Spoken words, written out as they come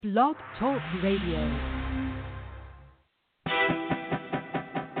Blog Talk Radio.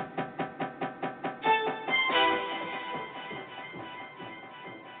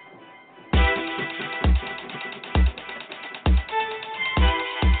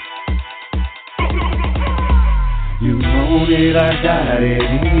 You want it, I got it,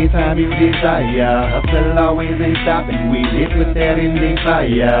 anytime you desire. Hustle always ain't stopping, we live with that in the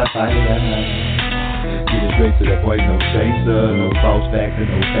fire. Get it straight to the point, no chaser, no false facts and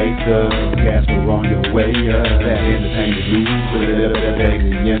no faker. Gas, we're on your way, that entertainment news with a little bit of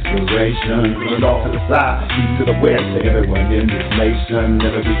inspiration. Put it off to the side, east to the west, to everyone in this nation.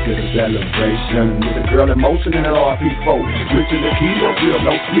 Every week is a celebration, with a girl in motion and an RP4. Switching the key, real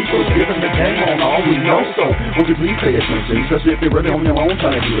no sleepers, giving the game on all we know. So, would you please pay attention, cause if you're really on your own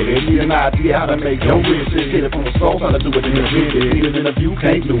trying to get it, need an idea how to make your riches. Hit it from the soul, how to do it in the business. Even in the view,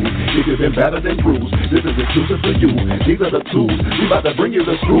 can't lose. If you've been better than bruised, this is exclusive for you. These are the tools. We about to bring you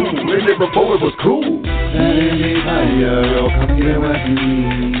the school. And it before it was cool. That is desire, yo, come get what you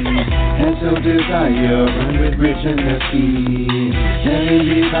need. That's your desire, run with rich and the speed. That is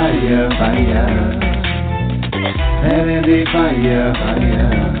desire, fire. That is desire,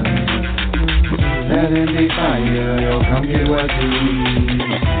 fire. That is desire, yo, come get what you need.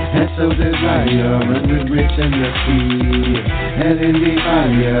 That's your desire, run with rich and the speed. That is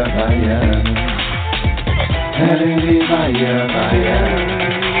desire, fire. That is desire, fire.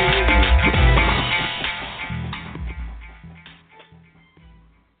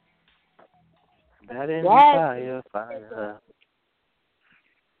 That is fire.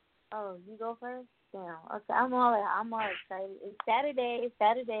 Oh, you go first? Damn. Okay, I'm all excited. It's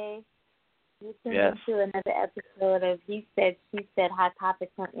Saturday. You tuned into another episode of He Said, She Said, Hot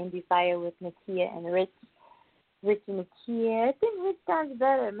Topics on Indie Fire with Nakia and Rich. Rich and Nakia. I think Rich sounds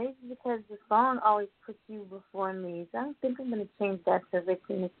better. Maybe because the song always puts you before me. So I think I'm going to change that to Rich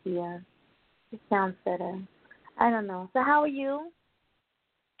and Nakia. It sounds better. I don't know. So how are you?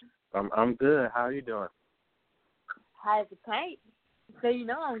 I'm good. How are you doing? High as a kite. So you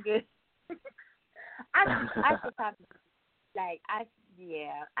know I'm good. I should probably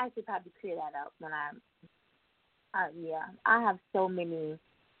I should probably clear that up when I have so many.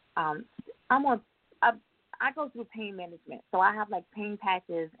 I go through pain management, so I have like pain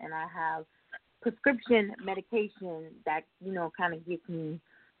patches and I have prescription medication that kind of gets me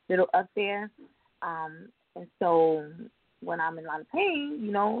a little up there. And so when I'm in a lot of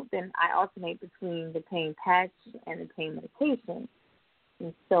pain, then I alternate between the pain patch and the pain medication.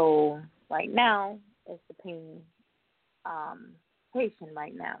 And so right now it's the pain patient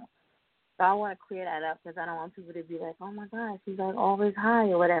right now. So I want to clear that up because I don't want people to be like, oh my gosh, she's like always high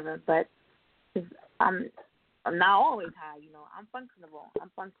or whatever. But I'm not always high, I'm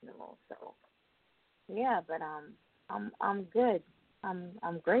functional. So yeah, but I'm good.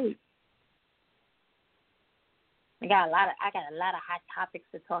 I'm great. I got a lot of hot topics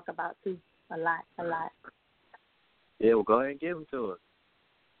to talk about too. A lot. Yeah, well, go ahead and give them to us.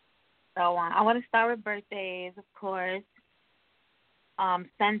 So I want to start with birthdays, of course.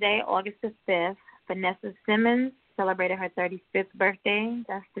 Sunday, August the 5th, Vanessa Simmons celebrated her 35th birthday.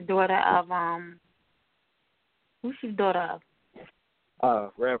 That's the daughter of who's she the daughter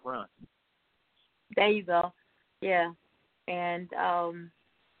of? Rev Run. There you go. Yeah, and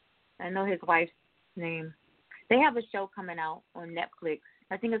I know his wife's name. They have a show coming out on Netflix.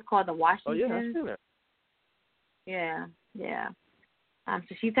 I think it's called The Washington. Oh, yeah, I've seen it. Yeah.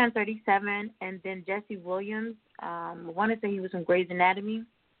 So she turned 37, and then Jesse Williams, I want to say he was from Grey's Anatomy.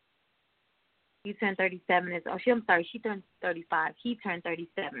 He turned 37. She turned 35. He turned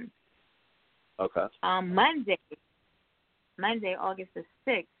 37. Okay. Monday, August the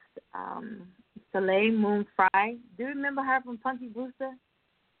 6th, Soleil Moon Frye. Do you remember her from Punky Brewster?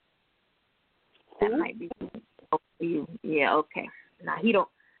 That might be for you. Yeah, okay. Nah, he don't.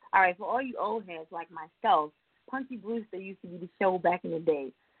 All right, for all you old heads like myself, Punky Brewster used to be the show back in the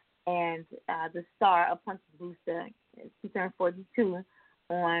day. And the star of Punky Brewster, she turned 42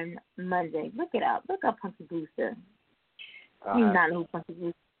 on Monday. Look it up. Look up Punky Brewster. You not know who Punky Brewster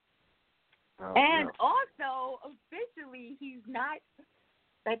is. And also, officially, he's not,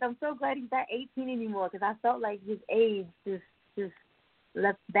 I'm so glad he's not 18 anymore because I felt like his age just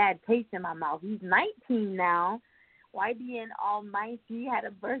left bad taste in my mouth. He's 19 now. YBN Almighty had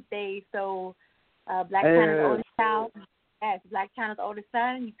a birthday, so Black China's oldest child. Yes, Black China's oldest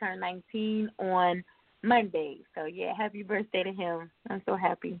son. He turned 19 on Monday. So, yeah, happy birthday to him. I'm so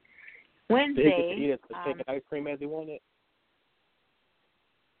happy. Wednesday. Did he get to eat as ice cream as he wanted?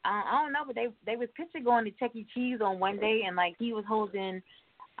 I don't know, but they was picture going to Chuck E. Cheese on one day, and, he was holding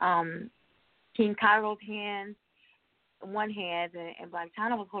King Cairo's hand, one hand, and Black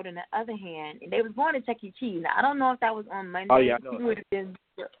China was holding the other hand, and they was going to Chuck E. Cheese. Now, I don't know if that was on Monday. Oh yeah, I know.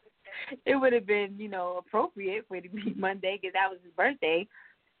 It would have been, appropriate for it to be Monday because that was his birthday.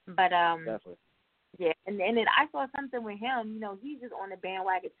 But Definitely. yeah, and then I saw something with him. He's just on the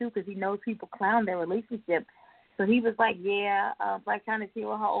bandwagon too because he knows people clown their relationship. So he was like, yeah, Blac Chyna's here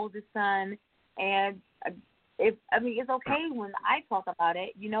with her oldest son, and it's okay when I talk about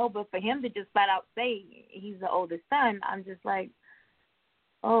it, but for him to just flat out say he's the oldest son, I'm just like,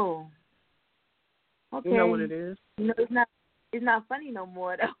 oh, okay. You know what it is? It's not funny no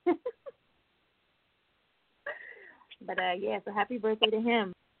more though. But yeah, so happy birthday to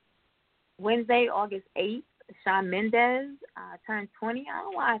him. Wednesday, August 8th, Shawn Mendes turned 20. I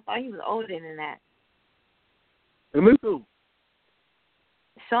don't know why I thought he was older than that. Me too.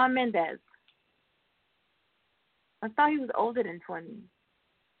 Shawn Mendes. I thought he was older than 20.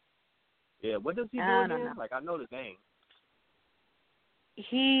 Yeah, what does he do I again? don't know. Like, I know the name.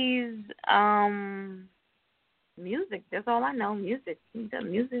 He's music. That's all I know. Music. He does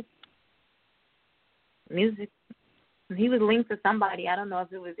music. Music. He was linked to somebody. I don't know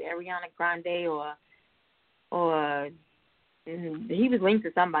if it was Ariana Grande or he was linked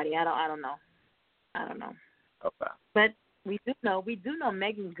to somebody. I don't know. Okay. But we do know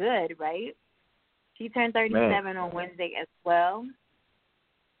Megan Good, right? She turned 37 on Wednesday as well.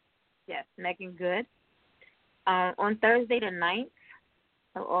 Yes, Megan Good. On Thursday the 9th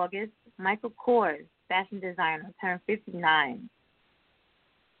of August, Michael Kors, fashion designer, turned 59.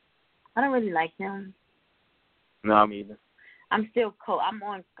 I don't really like him. No, me either. I'm still Coach. I'm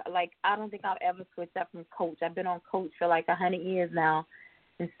on, I don't think I'll ever switch up from Coach. I've been on Coach for 100 years now.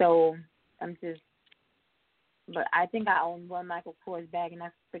 And so but I think I own one Michael Kors bag, and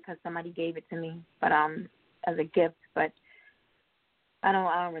that's because somebody gave it to me, but as a gift. But I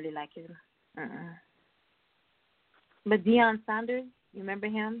don't really like him. But Deion Sanders, you remember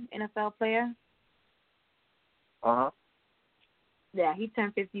him, NFL player? Yeah, he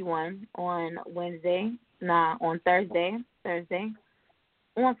turned 51 on Wednesday. On Thursday.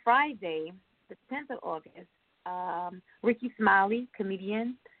 On Friday, the 10th of August, Ricky Smiley,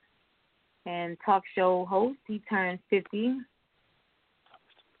 comedian and talk show host, he turned 50.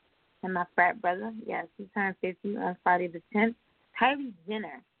 And my frat brother, yes, he turned 50 on Friday the 10th. Kylie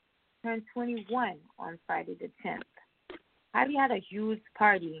Jenner turned 21 on Friday the 10th. Kylie had a huge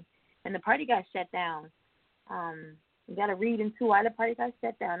party, and the party got shut down. You got to read into why the party got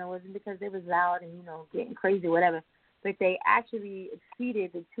shut down. It wasn't because it was loud and, getting crazy or whatever. But they actually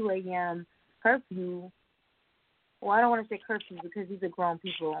exceeded the 2 a.m. curfew. Well, I don't want to say curfew because these are grown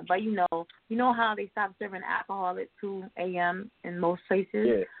people. But, you know how they stopped serving alcohol at 2 a.m. in most places?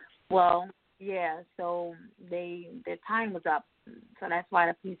 Yeah. Well, yeah, so their time was up. So that's why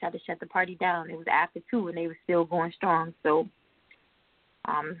the police had to shut the party down. It was after 2, and they were still going strong. So,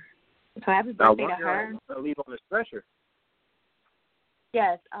 happy birthday to her. Leave on the stretcher.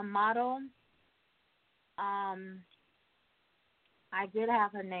 Yes, a model. I did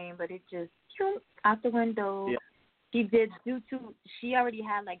have her name, but it just out the window. Yeah. She already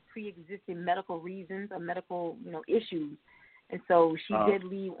had pre-existing medical reasons or medical, issues, and so she did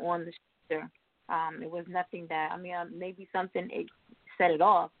leave on the shelter. It was nothing that maybe something it set it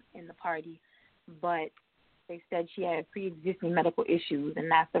off in the party, but they said she had pre-existing medical issues,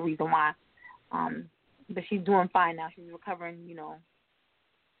 and that's the reason why. But she's doing fine now. She's recovering,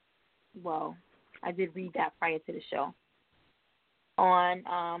 Well, I did read that prior to the show. On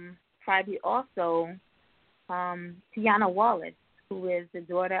Friday also, Tiana Wallace, who is the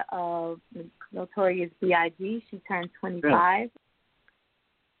daughter of Notorious B.I.G., she turned 25.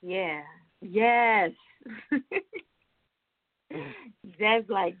 Yeah. Yes. Just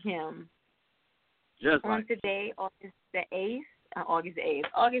like him. Just on like today, August the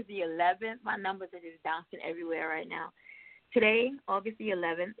 11th. My numbers are just bouncing everywhere right now. Today, August the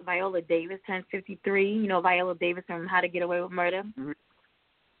 11th, Viola Davis turns 53. You know Viola Davis from How to Get Away with Murder? Mm-hmm.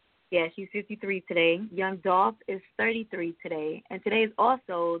 Yeah, she's 53 today. Young Dolph is 33 today. And today is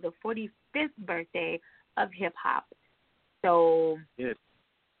also the 45th birthday of hip-hop. So, yes.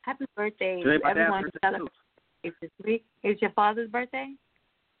 Happy birthday today to everyone who celebrates this week. It's your father's birthday?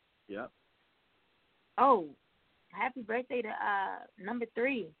 Yeah. Oh, happy birthday to number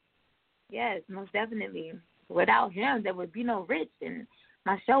 3. Yes, most definitely. Without him, there would be no Rich, and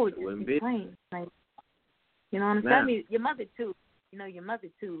my show would just be plain. You know what I'm saying? Your mother, too. Your mother,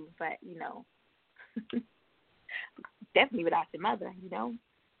 too, but, definitely without your mother, So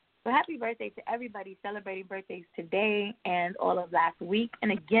happy birthday to everybody celebrating birthdays today and all of last week.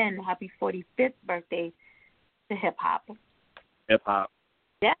 And again, happy 45th birthday to hip-hop. Hip-hop.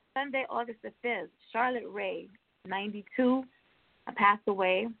 Yeah, Sunday, August the 5th, Charlotte Rae 92, passed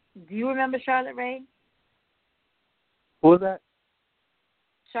away. Do you remember Charlotte Rae? Who was that?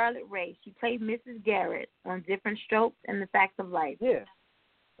 Charlotte Rae. She played Mrs. Garrett on Different Strokes and The Facts of Life. Yeah.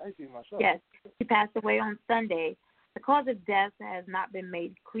 I see my show. Yes. She passed away on Sunday. The cause of death has not been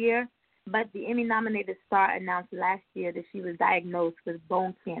made clear, but the Emmy-nominated star announced last year that she was diagnosed with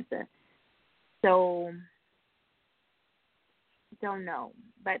bone cancer. So, don't know.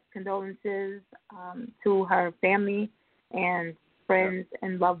 But condolences to her family and friends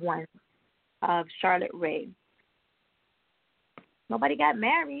and loved ones of Charlotte Rae. Nobody got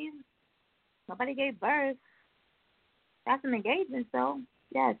married. Nobody gave birth. That's an engagement, so,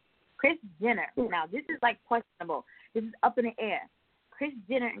 yes. Kris Jenner. Now, this is like questionable. This is up in the air. Kris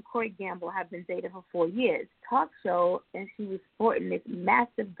Jenner and Corey Gamble have been dating for 4 years. Talk show, and she was sporting this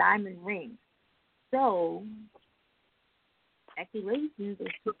massive diamond ring. So, speculations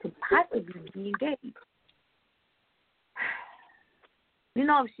that she could possibly be engaged. You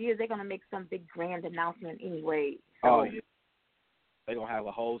know, if she is, they're going to make some big grand announcement anyway. So. Oh, yeah. They're going to have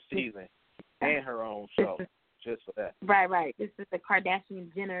a whole season and her own show just for that. Right. This is the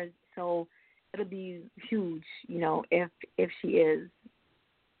Kardashian Jenner, so it'll be huge, you know, if she is.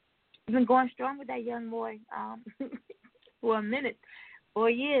 She's been going strong with that young boy for a minute,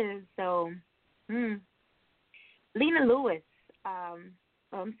 4 years. So, Leona Lewis,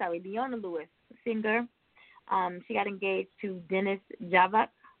 singer. She got engaged to Dennis Javak.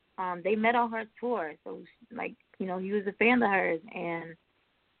 They met on her tour, so he was a fan of hers, and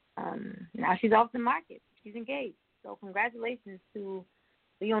now she's off the market. She's engaged. So congratulations to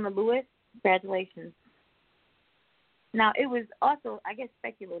Leona Lewis. Congratulations. Now, it was also, I guess,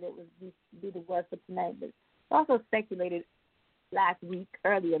 speculated it was be the word for tonight, but it's also speculated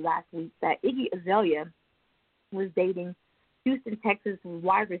earlier last week, that Iggy Azalea was dating Houston, Texas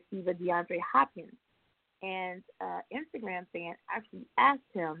wide receiver DeAndre Hopkins. And Instagram fan actually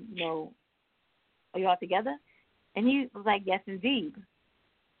asked him, are y'all together? And he was like, yes, indeed.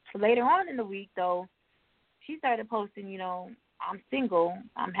 So later on in the week, though, she started posting, I'm single.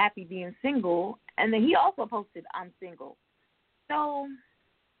 I'm happy being single. And then he also posted, I'm single. So,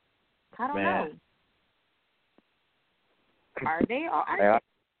 I don't know. Are they or aren't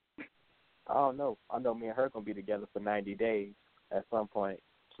they? I don't know. I know me and her going to be together for 90 days at some point.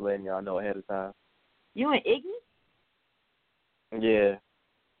 Just letting y'all know ahead of time. You and Iggy? Yeah.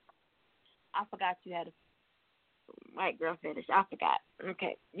 I forgot you had a white girl fetish. I forgot.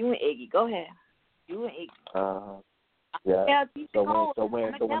 Okay. You and Iggy. Go ahead. You and Iggy. Yeah. So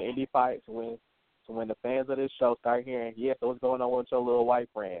when Indy fights, when the fans of this show start hearing, so what's going on with your little white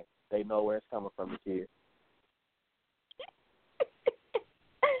friend, they know where it's coming from. This year.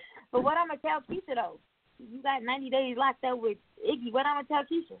 But what I'm gonna tell Keisha though? You got 90 days locked up with Iggy. What I'm gonna tell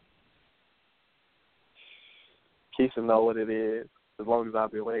Keisha? Keisha know what it is, as long as I'll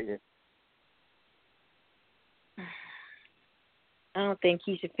be waiting. I don't think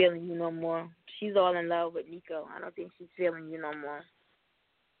Keisha feeling you no more. She's all in love with Nico. I don't think she's feeling you no more.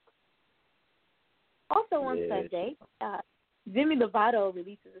 Also on Sunday, Demi Lovato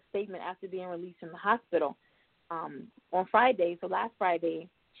releases a statement after being released from the hospital. On Friday, so last Friday,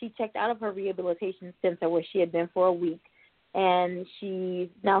 she checked out of her rehabilitation center where she had been for a week, and she's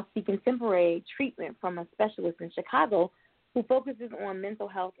now seeking temporary treatment from a specialist in Chicago who focuses on mental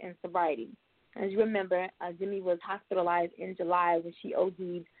health and sobriety. As you remember, Demi was hospitalized in July when she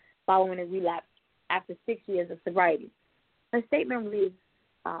OD'd following a relapse after 6 years of sobriety. Her statement reads,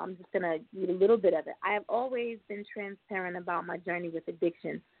 I'm just going to read a little bit of it. I have always been transparent about my journey with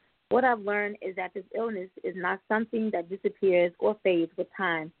addiction. What I've learned is that this illness is not something that disappears or fades with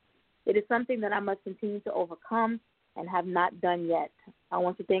time. It is something that I must continue to overcome and have not done yet. I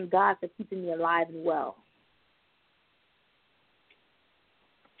want to thank God for keeping me alive and well.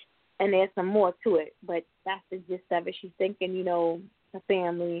 And there's some more to it, but that's the gist of it. She's thanking, her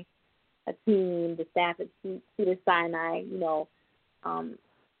family, a team, the staff at Cedar Sinai,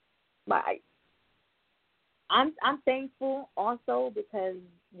 but I'm thankful also because,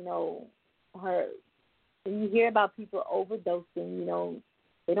 when you hear about people overdosing,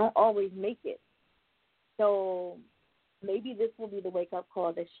 they don't always make it. So maybe this will be the wake-up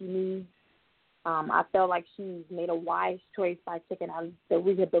call that she needs. I felt like she's made a wise choice by checking out the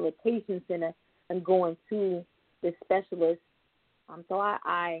rehabilitation center and going to this specialist. So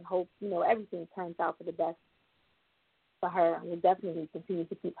I hope, everything turns out for the best for her. And we'll definitely continue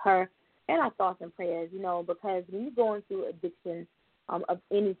to keep her in our thoughts and prayers, because when you're going through addiction of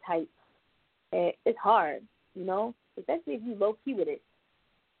any type, it's hard, especially if you're low-key with it.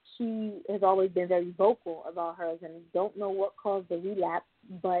 She has always been very vocal about hers and don't know what caused the relapse,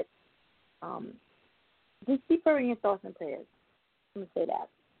 but Just keep her in your thoughts and prayers. Let me say that.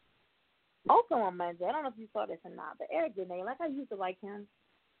 Also on Monday, I don't know if you saw this or not, but Eric Benet, like I used to like him.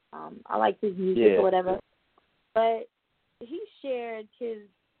 I liked his music or whatever. But he shared his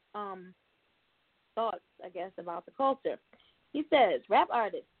thoughts, I guess, about the culture. He says, rap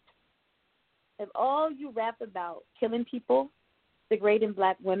artists, if all you rap about killing people, degrading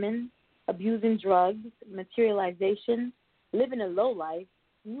black women, abusing drugs, materialization, living a low life,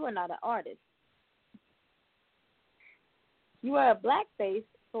 you are not an artist. You are a blackface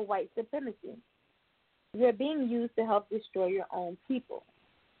for white supremacy. You are being used to help destroy your own people.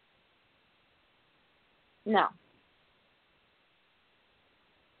 No.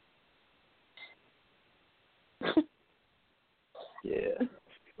 Yeah.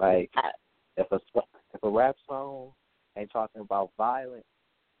 Like, if a rap song ain't talking about violence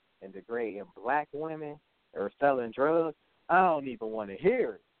and degrading black women or selling drugs, I don't even want to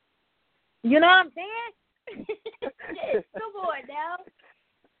hear it. You know what I'm saying? Shit, come on now.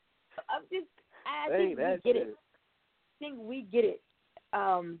 I think we get it. I think we get it.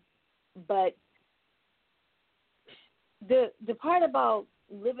 But the part about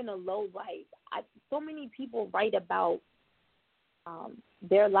living a low life, so many people write about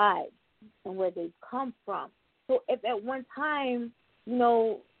their lives and where they've come from. So if at one time, you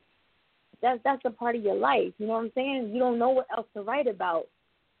know, that's a part of your life, you know what I'm saying? You don't know what else to write about.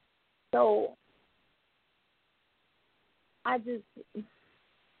 So I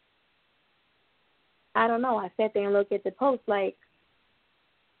don't know. I sat there and looked at the post like,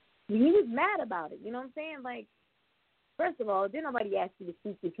 he was mad about it. You know what I'm saying? Like, first of all, didn't nobody ask you to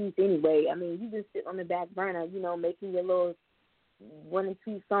speak your piece anyway. I mean, you just sit on the back burner, you know, making your little 1 or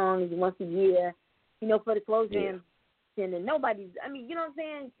 2 songs once a year, you know, for the close jams. And nobody's, I mean, you know what I'm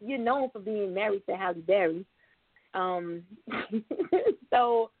saying? You're known for being married to Halle Berry.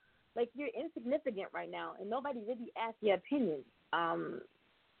 So, like, you're insignificant right now, and nobody really asked your opinion. And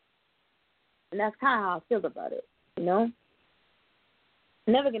that's kind of how I feel about it, you know?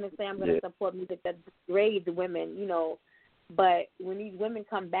 I'm never going to say I'm going to support music that degrades women, you know, but when these women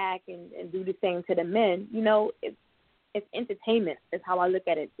come back and do the same to the men, you know, it's entertainment. That's how I look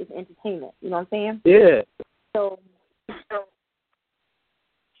at it. It's entertainment. You know what I'm saying? Yeah. So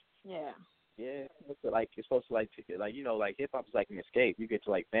yeah. Yeah, it's like you're supposed to like you know, like hip hop is like an escape. You get to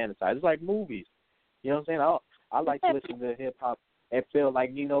like fantasize. It's like movies. You know what I'm saying? I like to listen to hip hop and feel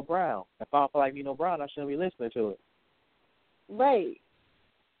like Nino Brown. If I don't feel like Nino Brown, I shouldn't be listening to it. Right.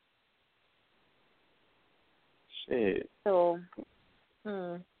 Shit. So,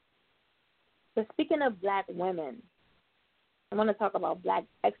 but speaking of black women, I want to talk about black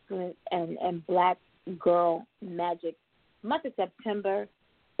excellence and black girl magic. The month of September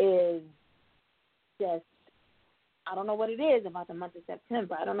is just, I don't know what it is about the month of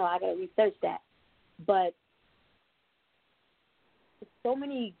September. I don't know. I got to research that. But so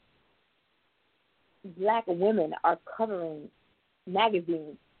many black women are covering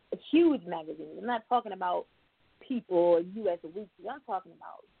magazines, huge magazines. I'm not talking about People or U.S. Weekly. I'm talking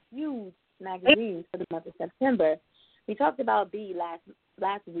about huge magazines for the month of September. We talked about B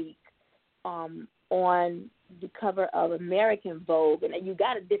last week on the cover of American Vogue, and you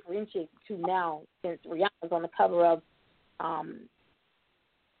got to differentiate the two now since Rihanna's on the cover of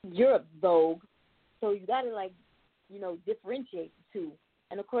Europe Vogue. So you got to, like, you know, differentiate the two.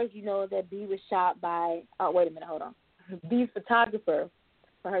 And of course, you know that B was shot by. Oh, wait a minute, hold on. B's photographer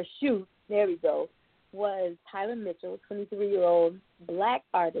for her shoot. There we go. Was Tyler Mitchell, 23-year-old black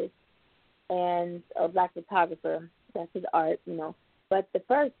artist and a black photographer. That's his art, you know. But the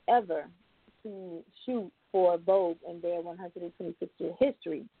first ever to shoot for Vogue in their 126-year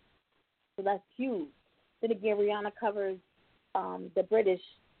history. So that's huge. Then again, Rihanna covers the British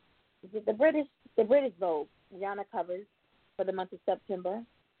Vogue. Rihanna covers for the month of September.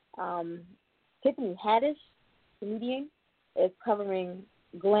 Tiffany Haddish, comedian, is covering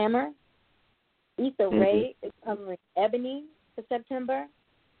Glamour. Issa Rae is covering Ebony for September.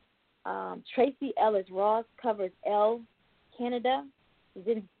 Tracy Ellis Ross covers Elle Canada.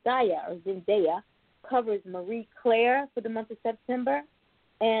 Zendaya covers Marie Claire for the month of September.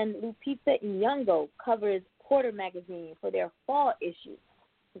 And Lupita Nyong'o covers Porter Magazine for their fall issue.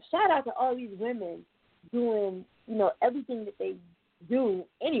 So shout out to all these women doing, you know, everything that they do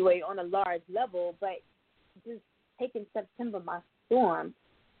anyway on a large level, but just taking September by storm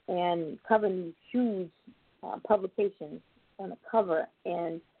and covering these huge publications on the cover.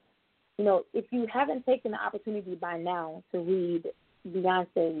 And, you know, if you haven't taken the opportunity by now to read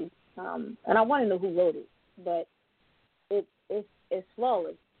Beyonce's, and I want to know who wrote it, but it's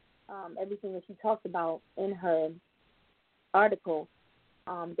flawless. Everything that she talked about in her article,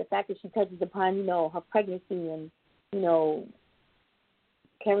 The fact that she touches upon, her pregnancy and,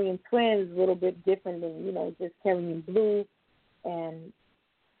 carrying twins is a little bit different than, just carrying Blue. And,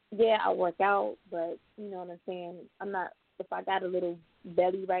 yeah, I work out, but, you know what I'm saying? If I got a little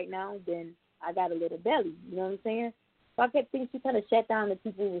belly right now, then I got a little belly. You know what I'm saying? So I kept thinking she kind of shut down the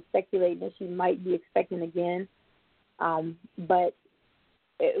people who were speculating that she might be expecting again. But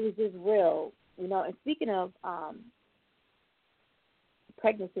it was just real, And speaking of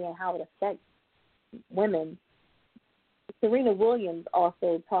pregnancy and how it affects women, Serena Williams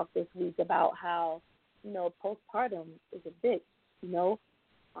also talked this week about how, postpartum is a bitch,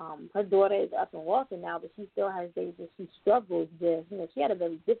 Her daughter is up and walking now, but she still has days that she struggles with. She had a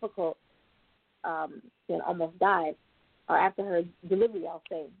very difficult, almost died, or after her delivery, I'll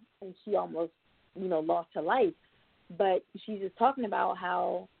say, and she almost, lost her life. But she's just talking about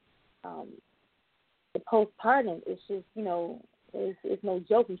how the postpartum is just, it's no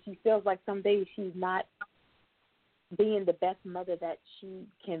joke, and she feels like some days she's not being the best mother that she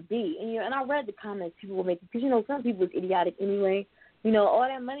can be. And I read the comments people were making, because, some people is idiotic anyway. All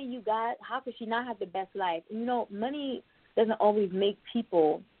that money you got, how could she not have the best life? And, money doesn't always make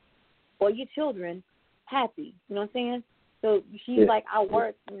people or your children happy. You know what I'm saying? So she's like, I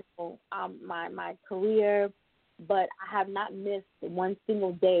work, my career, but I have not missed one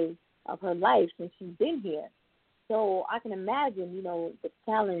single day of her life since she's been here. So I can imagine, the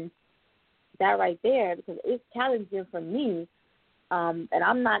challenge, that right there, because it's challenging for me, and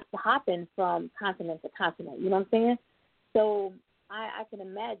I'm not hopping from continent to continent. You know what I'm saying? So I can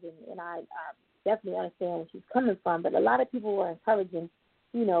imagine, and I definitely understand where she's coming from, but a lot of people were encouraging,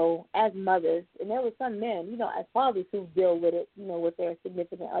 as mothers, and there were some men, as fathers who deal with it, with their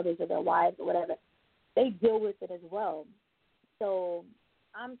significant others or their wives or whatever, they deal with it as well. So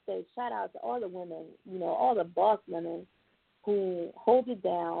I'm saying shout out to all the women, all the boss women who hold it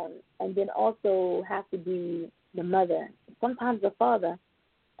down and then also have to be the mother, sometimes the father.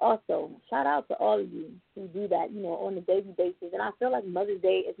 Also, shout out to all of you who do that, on a daily basis. And I feel like Mother's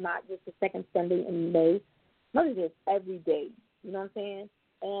Day is not just the second Sunday in May. Mother's Day is every day. You know what I'm saying?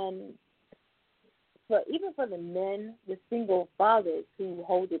 And even for the men, the single fathers who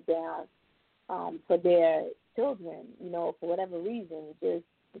hold it down for their children, for whatever reason, just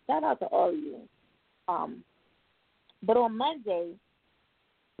shout out to all of you. But on Monday,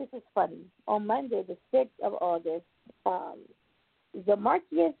 this is funny. On Monday, the 6th of August,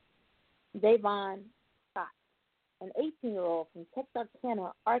 Zamarcus Davon Scott, an 18-year-old from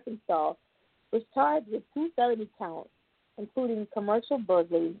Texarkana, Arkansas, was charged with 2 felony counts, including commercial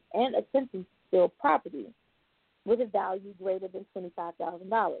burglary and attempting to steal property with a value greater than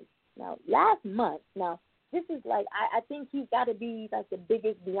 $25,000. Now, last month, this is like, I think he's got to be like the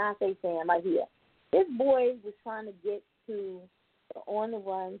biggest Beyonce fan right here. This boy was trying to get to the On the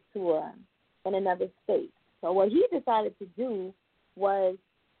Run tour in another state. So what he decided to do was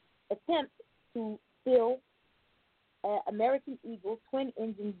attempt to steal an American Eagle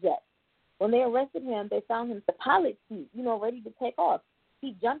twin-engine jet. When they arrested him, they found him in the pilot seat, ready to take off.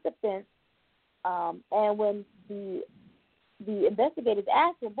 He jumped the fence, and when the investigators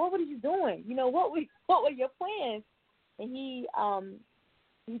asked him, "Boy, what are you doing? What were your plans?" And he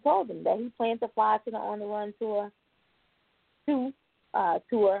told them that he planned to fly to the On the Run tour in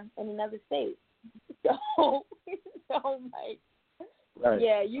another state. So like, right.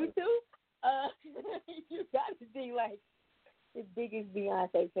 Yeah, you too. You got to be like the biggest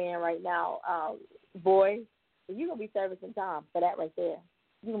Beyonce fan right now, boy. You're gonna be serving some time for that right there.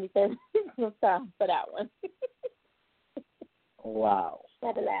 You're gonna be serving some time for that one. Wow.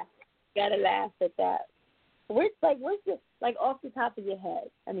 Gotta laugh at that. What's the, like, off the top of your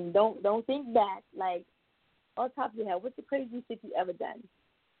head? I mean, don't think back. Like, off the top of your head, what's the craziest shit you ever done?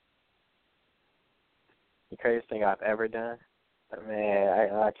 The craziest thing I've ever done?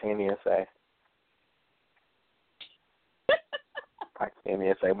 Man, I can't even say. I can't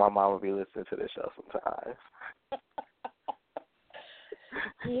even say. My mom would be listening to this show sometimes.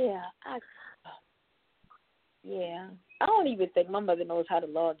 Yeah, I don't even think my mother knows how to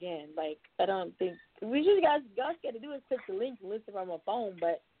log in. Like, I don't think we just guys got to do is click the link and listen from my phone.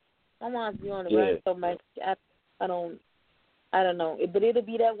 But my mom's be on the run so much. I don't know. But it'll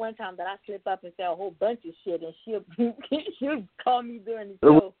be that one time that I slip up and say a whole bunch of shit, and she'll call me during the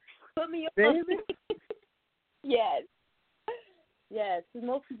show. Put me on. Yes. Because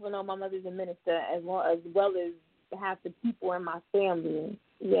most people know my mother's a minister as well as half the people in my family.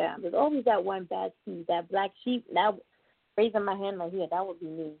 Yeah, there's always that one bad seed, that black sheep. That raising my hand right here, that would be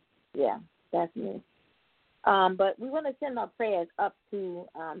me. Yeah, that's me. But we want to send our prayers up to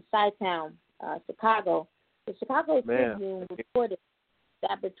Chi-Town, Chicago. The Chicago Tribune reported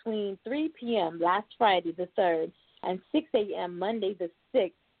that between 3 p.m. last Friday, the 3rd, and 6 a.m. Monday, the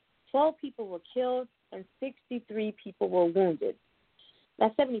 6th, 12 people were killed and 63 people were wounded.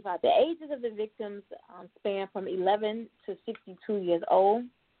 That's 75. The ages of the victims span from 11 to 62 years old.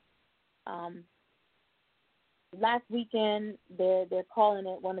 Last weekend, they're calling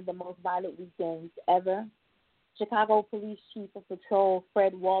it one of the most violent weekends ever. Chicago Police Chief of Patrol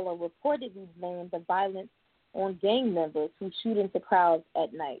Fred Waller reportedly blamed the violence on gang members who shoot into crowds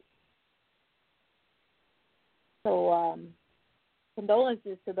at night. So,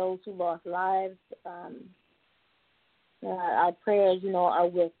 condolences to those who lost lives. Our prayers, are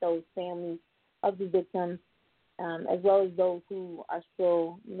with those families of the victims, as well as those who are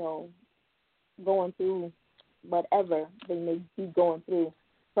still, going through whatever they may be going through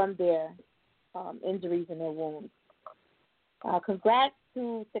from their injuries and their wounds. Congrats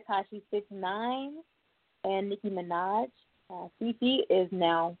to Tekashi 6ix9ine and Nicki Minaj. Fifi is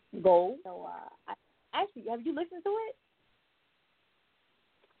now gold. So, actually, have you listened to it?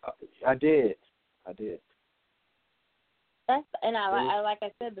 I did. Like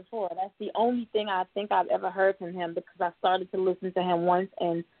I said before, that's the only thing I think I've ever heard from him, because I started to listen to him once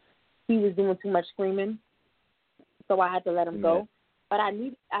and he was doing too much screaming, so I had to let him go. But I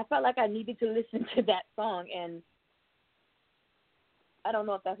felt like I needed to listen to that song, and I don't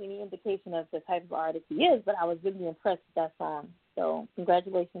know if that's any indication of the type of artist he is, but I was really impressed with that song. So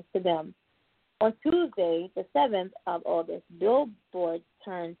congratulations to them. On Tuesday, the 7th of August, Billboard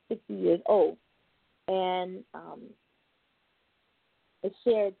turned 60 years old, and it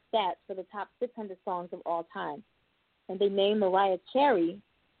shared stats for the top 600 songs of all time. And they named Mariah Carey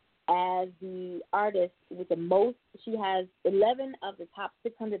as the artist with the most. She has 11 of the top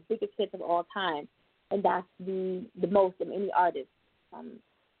 600 biggest hits of all time, and that's the most of any artist.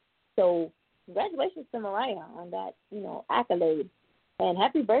 So congratulations to Mariah on that, accolade. And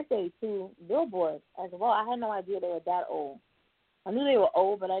happy birthday to Billboard as well. I had no idea they were that old. I knew they were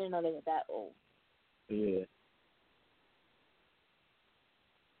old, but I didn't know they were that old. Yeah.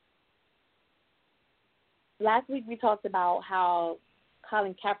 Last week we talked about how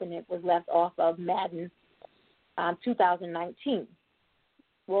Colin Kaepernick was left off of Madden 2019.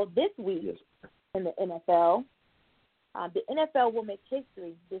 Well, this week in the NFL will make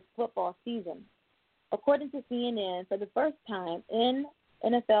history this football season. According to CNN, for the first time in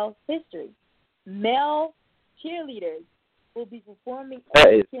NFL history, male cheerleaders will be performing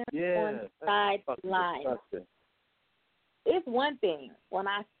on the sideline. It's one thing when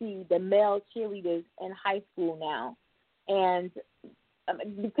I see the male cheerleaders in high school now, and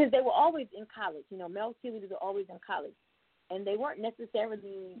because they were always in college, male cheerleaders were always in college, and they weren't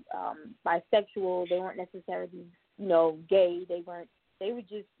necessarily bisexual, they weren't necessarily, gay, they were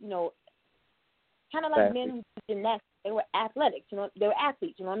just, kind of like men who do gymnastics. They were athletics, they were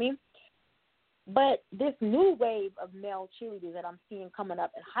athletes, you know what I mean? But this new wave of male cheerleaders that I'm seeing coming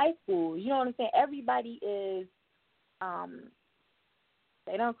up in high school, you know what I'm saying? Everybody is,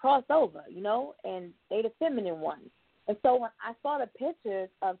 they don't cross over, and they the feminine ones. And so when I saw the pictures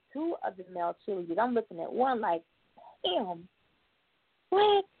of two of the male cheerleaders, I'm looking at one like, damn,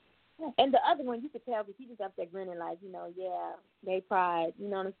 what? And the other one, you could tell, because he just up there grinning like, yeah, they pride, you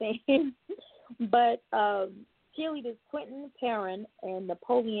know what I'm saying? But cheerleaders Quentin Perrin and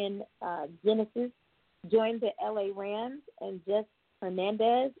Napoleon Genesis joined the L.A. Rams, and Jess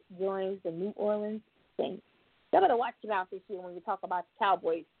Hernandez joins the New Orleans Saints. You better watch your mouth this year when you talk about the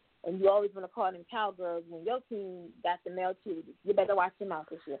Cowboys, and you always want to call them cowgirls when your team got the male cheerleaders. You better watch your mouth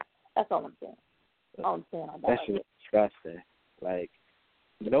this year. That's all I'm saying. All I'm saying on that. That shit disgusting. Like,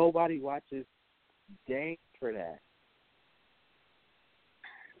 nobody watches games for that.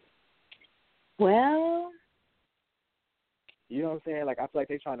 Well, you know what I'm saying? Like, I feel like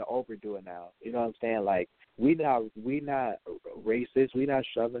they're trying to overdo it now. You know what I'm saying? Like, we not racist. We not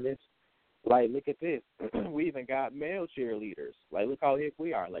chauvinists. Like, look at this. We even got male cheerleaders. Like, look how hip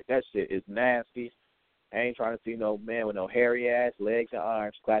we are. Like, that shit is nasty. I ain't trying to see no man with no hairy ass legs and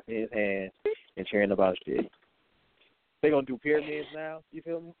arms clapping his hands and cheering about shit. They gonna do pyramids now? You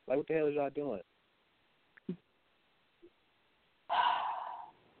feel me? Like, what the hell is y'all doing?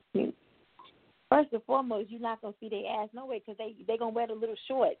 First and foremost, you're not gonna see their ass no way, because they gonna wear the little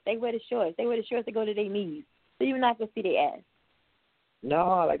shorts. They wear the shorts. They wear the shorts that go to their knees. So you're not gonna see their ass.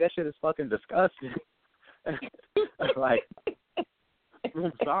 No, like, that shit is fucking disgusting. Like,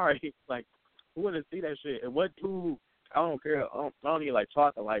 I'm sorry. Like, who wouldn't see that shit? And what dude, I don't care, I don't even like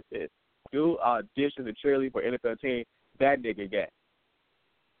talking like this. Dude audition to cheerlead for NFL team, that nigga gay.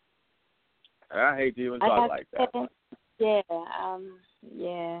 And I hate to even talk like that. Yeah,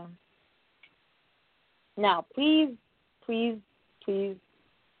 yeah. Now, please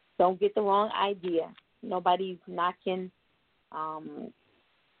don't get the wrong idea. Nobody's knocking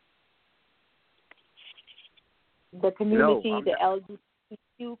the community, the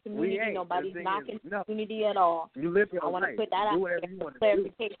LGBTQ community. Nobody's knocking the community at all. You live your life. I want to put that out there for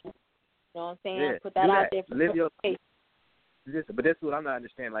clarification. You know what I'm saying? Yeah, put that out there for live clarification. But that's what I'm not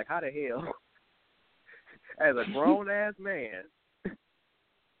understanding. Like, how the hell, as a grown-ass man,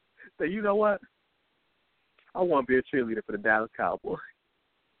 so you know what? I want to be a cheerleader for the Dallas Cowboys.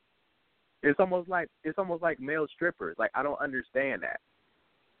 It's almost like male strippers. Like, I don't understand that.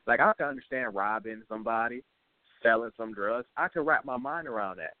 Like, I can understand robbing somebody, selling some drugs. I can wrap my mind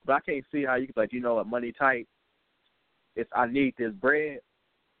around that. But I can't see how you can, like, you know what, money tight. I need this bread.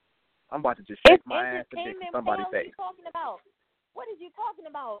 I'm about to just shake my ass and dick somebody's face. What are you talking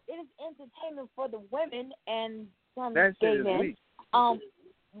about? It is entertainment for the women and some that gay shit is men. weak. What?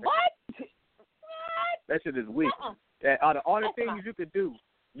 That shit is weak. Out of all the things you could do,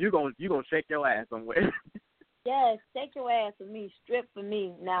 you gonna shake your ass somewhere. Yes, shake your ass for me, strip for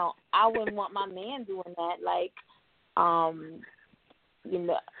me. Now, I wouldn't want my man doing that. Like, you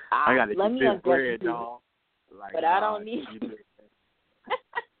know, I gotta let get me this bread, dog. Like, but I don't need.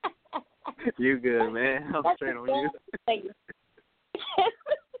 You good, man? I'm straight on you.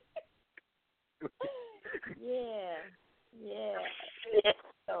 Yeah.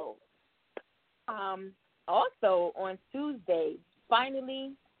 So, also on Tuesday,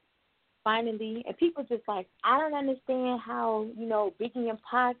 finally, and people just like, I don't understand how, you know, Biggie and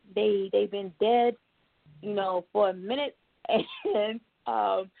Pac, they've been dead, you know, for a minute, and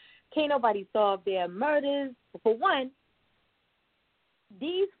can't nobody solve their murders. For one,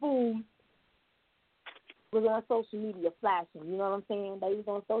 these fools was on social media flashing, you know what I'm saying? They was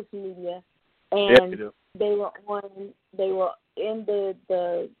on social media, and they were in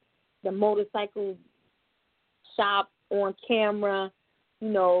the motorcycle shop on camera. You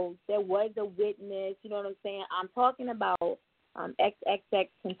know, there was a witness, you know what I'm saying? I'm talking about XXX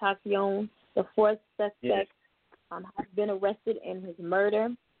Tentacion, the fourth suspect, has been arrested in his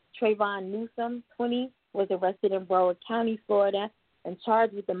murder. Trayvon Newsom, 20, was arrested in Broward County, Florida, and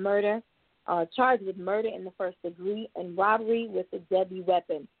charged with murder in the first degree and robbery with a deadly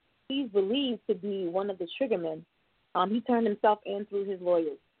weapon. He's believed to be one of the triggermen. He turned himself in through his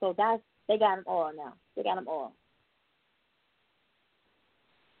lawyers. So they got them all now. They got them all.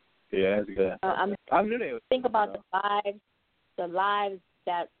 Yeah, that's good. I knew they would. Think about the lives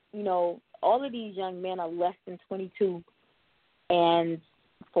that, you know, all of these young men are less than 22, and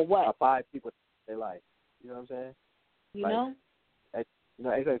for what? 5 people in their life. You know what I'm saying? You know? You know,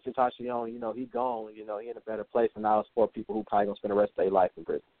 AJ Tentacion, you know, he gone, you know, he in a better place, and now it's 4 people who probably going to spend the rest of their life in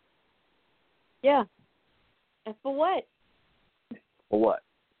prison. Yeah. And for what? For what?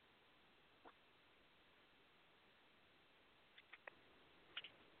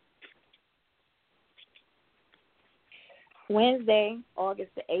 Wednesday,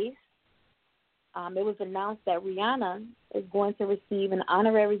 August the 8th, it was announced that Rihanna is going to receive an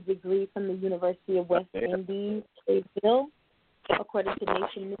honorary degree from the University of West Indies, Hill, according to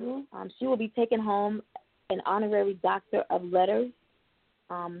Nation News. She will be taking home an honorary Doctor of Letters.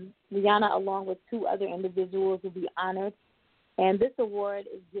 Rihanna, along with 2 other individuals, will be honored. And this award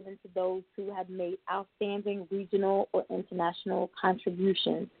is given to those who have made outstanding regional or international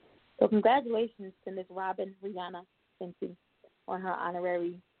contributions. So congratulations to Ms. Robin Rihanna Fenty on her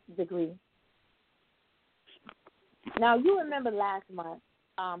honorary degree. Now, you remember last month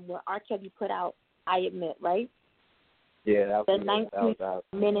when R. Kelly put out I Admit, right? Yeah, that was the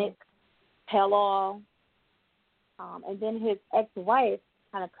 19-minute tell-all. And then his ex-wife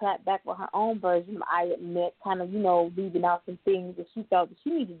kind of clapped back with her own version of I Admit, kind of, you know, leaving out some things that she felt that she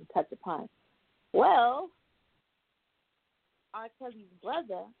needed to touch upon. Well, R. Kelly's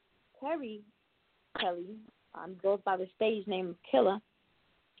brother, Terry Kelly, goes by the stage name of Killer.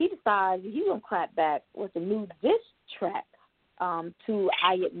 He decides he's going to clap back with a new diss track to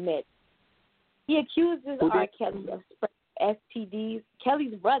I Admit. He accuses R. Kelly of spreading STDs.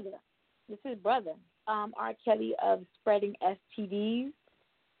 Kelly's brother, this is his brother, R. Kelly, of spreading STDs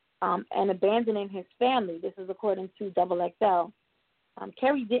and abandoning his family. This is according to XXL.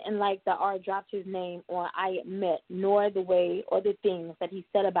 Kerry didn't like that R dropped his name on I Admit, nor the way or the things that he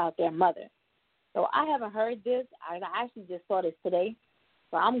said about their mother. So I haven't heard this. I actually just saw this today.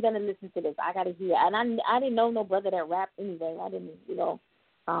 So I'm going to listen to this. I got to hear. And I didn't know no brother that rapped anyway. I didn't, you know.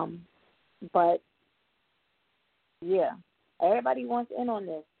 But, yeah, everybody wants in on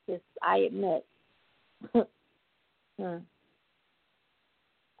this. This I Admit. Who's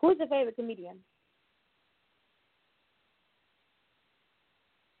your favorite comedian?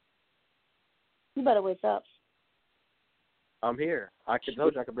 You better wake up. I'm here. I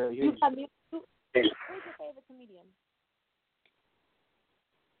told you I could barely hear you. Who's your favorite comedian?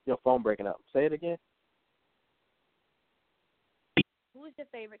 Your phone breaking up. Say it again. Who is your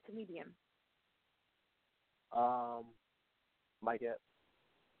favorite comedian? Mike Epps.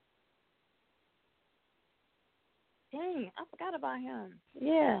 Dang, I forgot about him.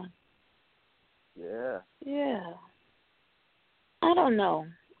 Yeah. Yeah. Yeah. I don't know.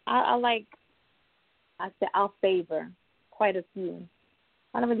 I'll favor quite a few.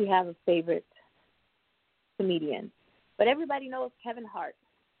 I don't really have a favorite comedian. But everybody knows Kevin Hart.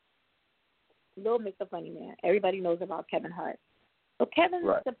 Little Mr. Funny Man. Everybody knows about Kevin Hart. So Kevin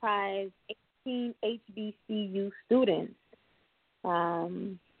surprised 18 HBCU students. For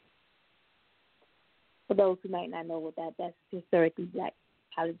those who might not know what that's historically black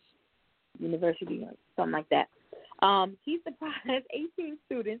college, university, or something like that. He surprised 18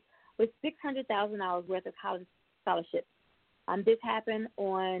 students with $600,000 worth of college scholarships. This happened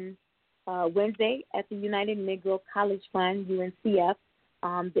on Wednesday at the United Negro College Fund, UNCF,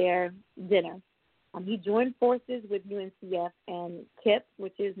 their dinner. He joined forces with UNCF and KIPP,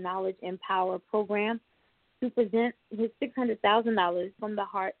 which is Knowledge and Power Program, to present his $600,000 from the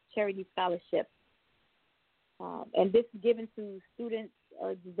Hart Charity Scholarship. And this is given to students,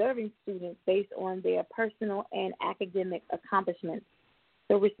 deserving students, based on their personal and academic accomplishments.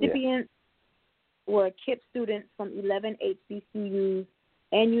 The recipients were KIPP students from 11 HBCUs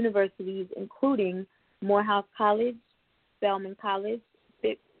and universities, including Morehouse College, Spelman College,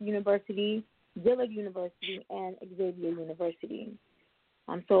 Fisk University, Dillard University, and Xavier University.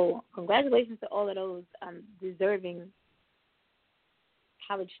 So congratulations to all of those deserving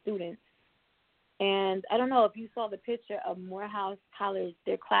college students. And I don't know if you saw the picture of Morehouse College,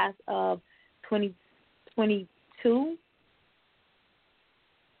 their class of 2022.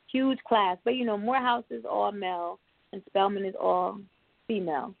 Huge class. But, Morehouse is all male and Spelman is all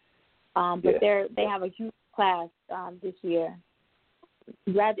female. But they have a huge class this year.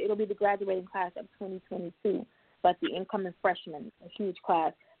 It'll be the graduating class of 2022, but the incoming freshmen, a huge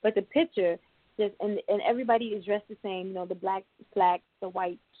class. But the picture, and everybody is dressed the same, the black slacks, the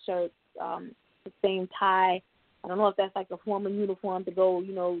white shirts, the same tie. I don't know if that's like a formal uniform to go,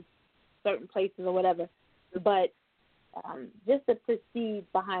 certain places or whatever. But just the prestige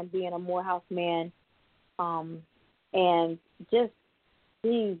behind being a Morehouse man, and just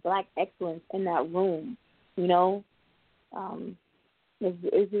seeing black excellence in that room, it was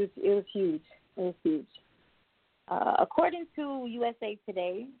huge. It was huge. According to USA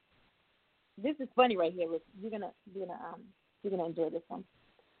Today, this is funny right here. You're gonna enjoy this one.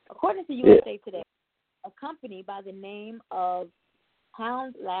 According to USA Today, a company by the name of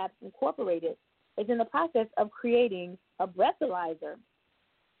Pound Labs Incorporated is in the process of creating a breathalyzer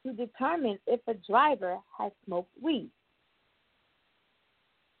to determine if a driver has smoked weed.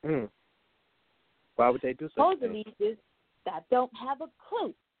 Why would they do something? Supposedly, I don't have a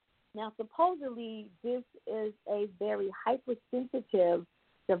clue. Now, supposedly, this is a very hypersensitive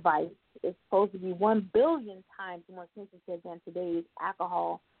device. It's supposed to be 1 billion times more sensitive than today's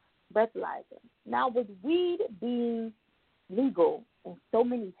alcohol breathalyzer. Now, with weed being legal in so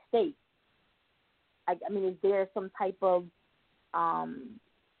many states, is there some type of,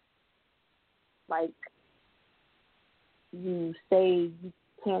 you say you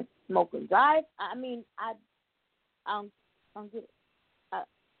can't smoke and drive? I don't get it.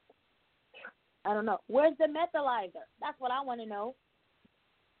 I don't know. Where's the methalyzer? That's what I want to know.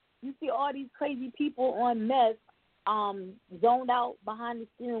 You see all these crazy people on meth, zoned out behind the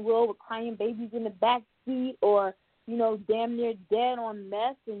steering wheel with crying babies in the back seat, or damn near dead on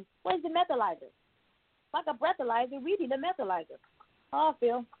meth. And where's the methalyzer? Like a breathalyzer, we need a methalyzer. Oh,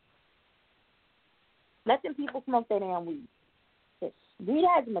 Phil. Let them people smoke their damn weed. Weed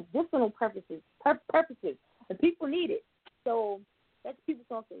has medicinal purposes, and people need it. So let the people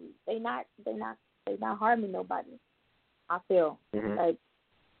smoke their weed. They not harming nobody. I feel like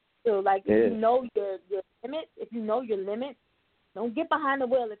if you know your limit. If you know your limit, don't get behind the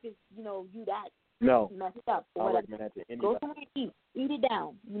wheel if it's you that messed up. Or whatever. Go somewhere and eat it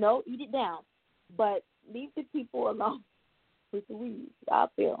down. Eat it down. But leave the people alone with the weed. I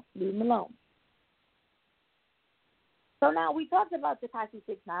feel leave them alone. So now we talked about Tekashi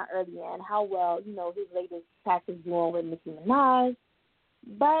 6ix9ine earlier and how well his latest track is doing with Nicki Minaj.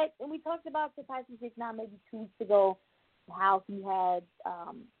 But we talked about Tekashi 6ix9ine maybe 2 weeks ago, how he had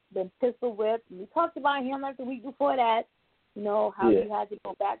been pistol whipped. And we talked about him like the week before that, how he had to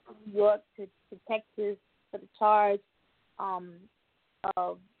go back to New York to Texas for the charge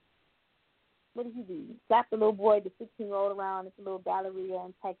of, what did he do? He slapped the little boy, the 16-year-old, around at the little Galleria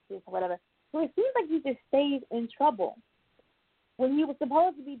in Texas or whatever. So it seems like he just stays in trouble. when he was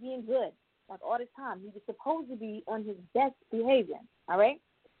supposed to be being good, like all the time. He was supposed to be on his best behavior, all right?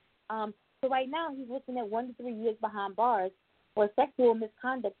 So right now he's looking at 1 to 3 years behind bars for a sexual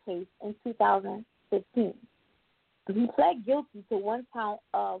misconduct case in 2015. He pled guilty to 1 count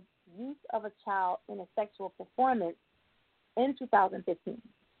of use of a child in a sexual performance in 2015.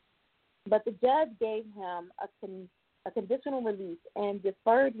 But the judge gave him a conditional release and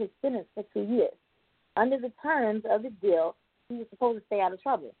deferred his sentence for 2 years. Under the terms of the deal, he was supposed to stay out of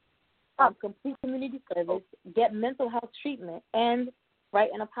trouble, complete community service, get mental health treatment, and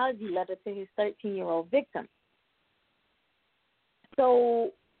write an apology letter to his 13-year-old victim.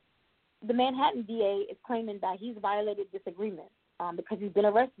 So the Manhattan DA is claiming that he's violated this agreement because he's been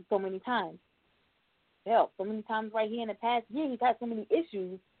arrested so many times. Hell, so many times right here in the past year, he's had so many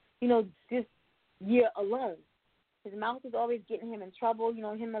issues, this year alone. His mouth is always getting him in trouble.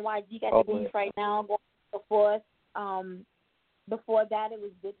 Him and YG got the beef right now, going back and forth. Before that, it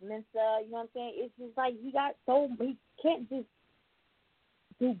was Dick Mensa. You know what I'm saying? It's just like he can't just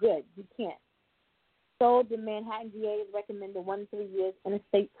do good. He can't. So the Manhattan DA is recommending 1 to 3 years in a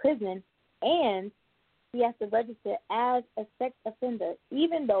state prison, and he has to register as a sex offender,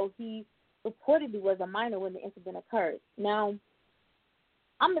 even though he reportedly was a minor when the incident occurred. Now,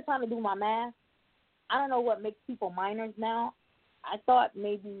 I'm just trying to do my math. I don't know what makes people minors now. I thought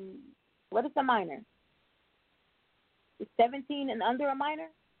maybe, what is a minor? Is 17 and under a minor,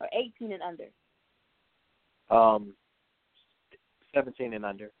 or 18 and under? 17 and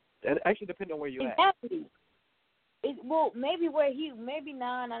under. It actually depends on where you're exactly. at. Well, maybe nah.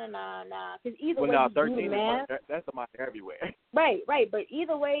 Because either way, no, you 13 do the math. That's a minor everywhere. Right. But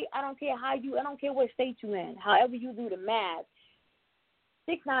either way, I don't care what state you're in. However you do the math,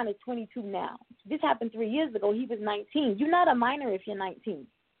 6'9" is 22 now. This happened 3 years ago. He was 19. You're not a minor if you're 19.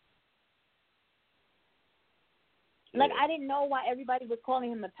 Like, I didn't know why everybody was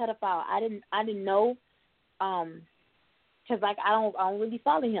calling him a pedophile. I didn't know, because I don't really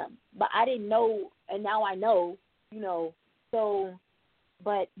follow him. But I didn't know, and now I know, So,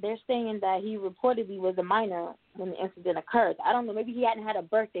 but they're saying that he reportedly was a minor when the incident occurred. I don't know. Maybe he hadn't had a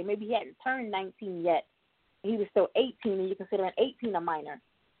birthday. Maybe he hadn't turned 19 yet. He was still 18, and you consider an 18 a minor.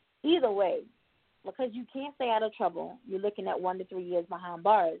 Either way, because you can't stay out of trouble, you're looking at 1 to 3 years behind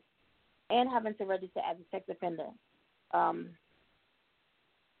bars and having to register as a sex offender. And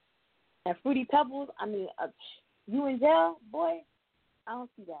Fruity Pebbles, you in jail, boy? I don't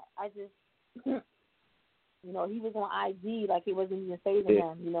see that. I just, he was on IG like it wasn't even saving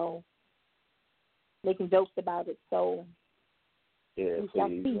him, making jokes about it. So, yeah,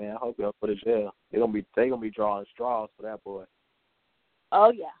 please, man. I hope you don't go to jail. They gonna be drawing straws for that boy.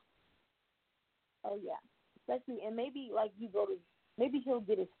 Oh yeah. Especially, and maybe maybe he'll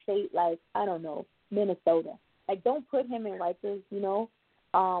get a state like, I don't know, Minnesota. Like, don't put him in Rikers, Yeah.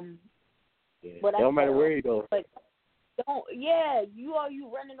 No matter where he goes. But you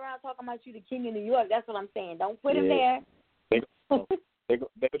running around talking about you the king of New York. That's what I'm saying. Don't put him there. They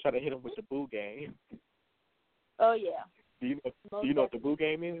gonna try to hit him with the boo game. Oh yeah. Do you know what the boo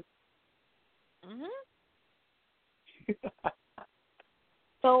game is? Mhm.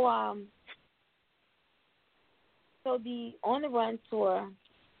 So the On the Run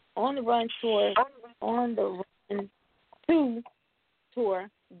 2 tour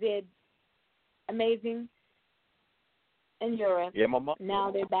did amazing in Europe. Yeah, my mom. Now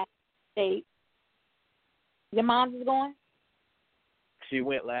they're back in the States. Your mom's is going? She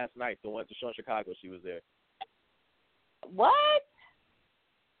went last night. The one to show in Chicago, she was there. What?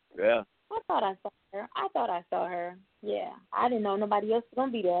 Yeah. I thought I saw her. Yeah. I didn't know nobody else was going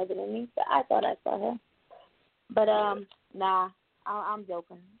to be there other than me, but I thought I saw her. But, nah, I'm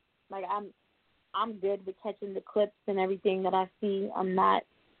joking. Like, I'm good with catching the clips and everything that I see.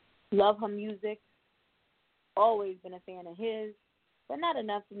 Love her music. Always been a fan of his. But not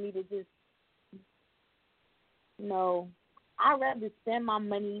enough for me to just, I'd rather spend my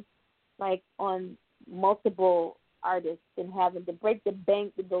money, like, on multiple artists than having to break the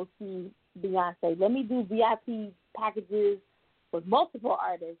bank to go see Beyonce. Let me do VIP packages with multiple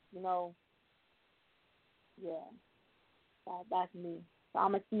artists, Yeah. That's me. So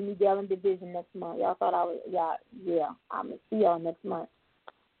I'm going to see Miguel in Division next month. Y'all thought I was, yeah. I'm going to see y'all next month.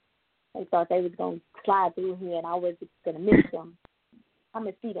 They thought they was going to slide through here and I was going to miss them. I'm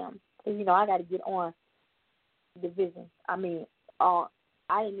going to see them. Because, I got to get on Division. I didn't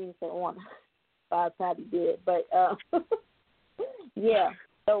even say on. But I probably did. But, yeah.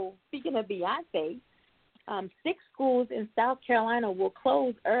 So, speaking of Beyonce, 6 schools in South Carolina will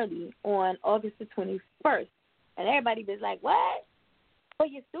close early on August the 21st. And everybody was like, what? For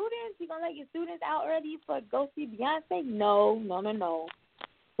your students, you gonna let your students out early for go see Beyonce? No.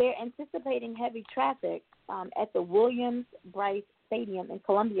 They're anticipating heavy traffic at the Williams Brice Stadium in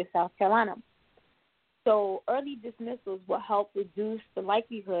Columbia, South Carolina. So early dismissals will help reduce the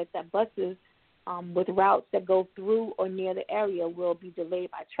likelihood that buses with routes that go through or near the area will be delayed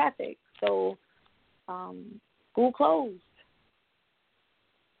by traffic. So school closed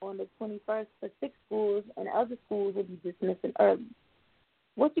on the 21st for 6 schools, and other schools will be dismissing early.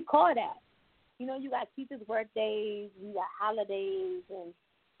 What you call that? You know, you got teachers' workdays, you got holidays, and,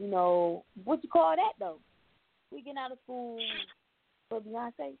 you know, what you call that, though? We getting out of school for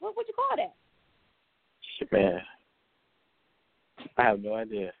Beyonce? What you call that? Man, I have no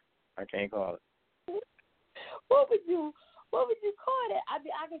idea. I can't call it. What would you call that?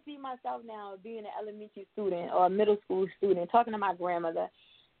 I can see myself now being an elementary student or a middle school student, talking to my grandmother,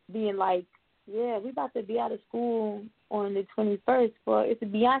 being like, yeah, we about to be out of school on the 21st for it's a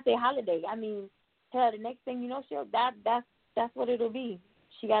Beyonce holiday. I mean, hell, the next thing you know, that's what it'll be.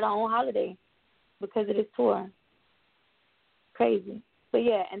 She got her own holiday because of this tour. Crazy. But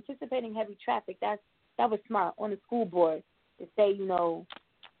yeah, anticipating heavy traffic, that was smart on the school board to say,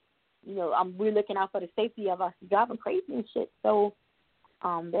 we're looking out for the safety of us driving crazy and shit. So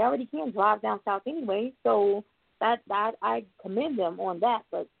they already can drive down south anyway. So that I commend them on that.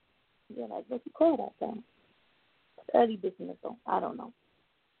 But yeah, that's what you call that thing. Early dismissal. I don't know.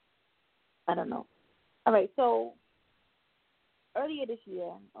 All right, so earlier this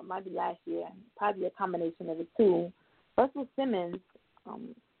year, or might be last year, probably a combination of the two, Russell Simmons,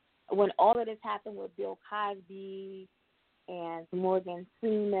 when all of this happened with Bill Cosby and Morgan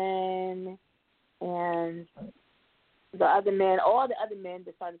Freeman and the other men, all the other men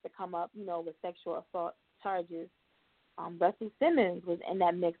decided to come up, with sexual assault charges. Russell Simmons was in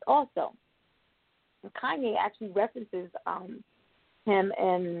that mix also. And Kanye actually references him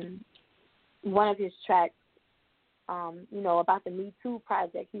in one of his tracks, about the Me Too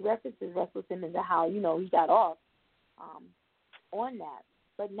project. He references Russell Simmons and how, he got off on that.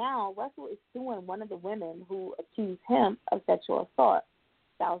 But now Russell is suing one of the women who accused him of sexual assault,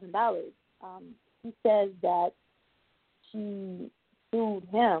 $1,000. He says that she sued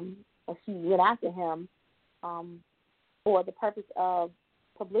him, or she went after him for the purpose of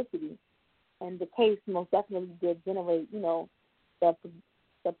publicity. And the case most definitely did generate, the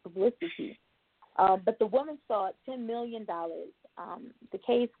publicity. But the woman sought $10 million. The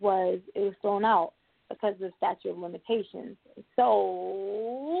case was thrown out because of the statute of limitations.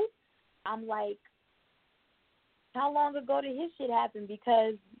 So I'm like, how long ago did his shit happen?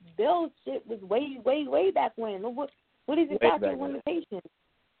 Because Bill's shit was way back when. What is the statute of limitations?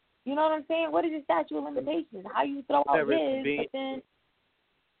 You know what I'm saying? What is the statute of limitations? How you throw out his, but then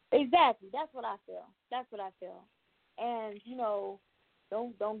exactly. That's what I feel. And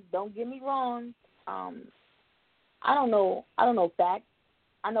don't get me wrong. I don't know facts.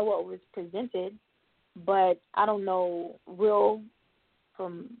 I know what was presented, but I don't know real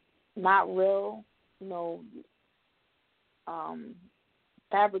from not real.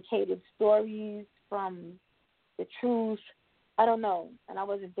 Fabricated stories from the truth. I don't know, and I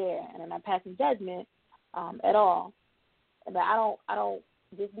wasn't there, and I'm not passing judgment at all. But I don't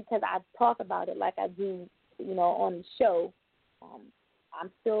just because I talk about it like I do, on the show. I'm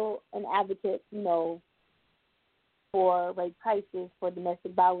still an advocate, for rape crisis, for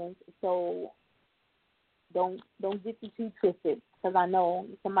domestic violence. So don't get me too twisted, because I know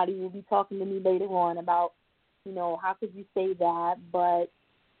somebody will be talking to me later on about, how could you say that? But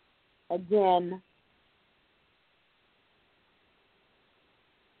again,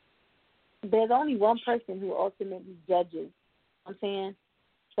 there's only one person who ultimately judges. You know what I'm saying?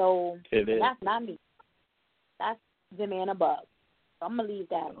 So that's not me. That's the man above. So I'm gonna leave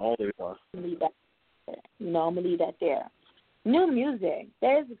that. I'm gonna leave that there. New music.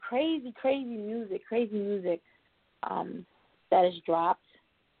 There's crazy music that is dropped,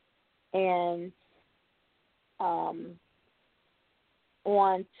 and on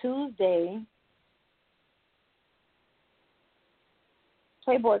Tuesday,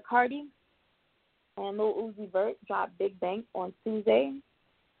 Playboy Cardi and Lil Uzi Vert dropped Big Bank on Tuesday.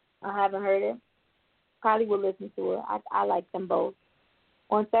 I haven't heard it. Probably will listen to it. I like them both.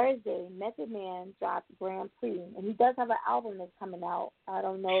 On Thursday, Method Man dropped Grand Prix, and he does have an album that's coming out. I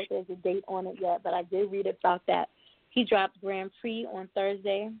don't know if there's a date on it yet, but I did read about that. He dropped Grand Prix on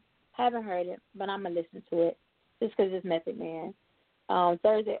Thursday. Haven't heard it, but I'm going to listen to it just because it's Method Man.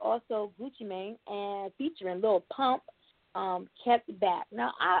 Thursday, also Gucci Mane and featuring Lil Pump, Kept It Back.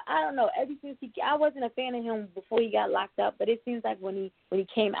 Now, I don't know. Ever since I wasn't a fan of him before he got locked up, but it seems like when he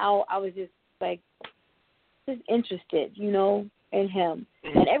came out, I was just interested, in him,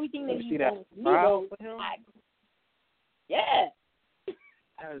 and everything that You he's see that done with crowd Migos. for him? Yeah.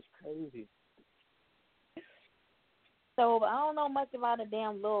 That is crazy. So I don't know much about a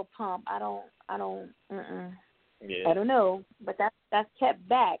damn Lil Pump. I don't. Yeah. I don't know, but that's kept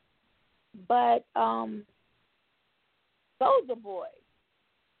back. But Soulja Boy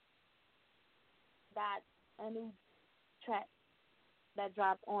got a new track that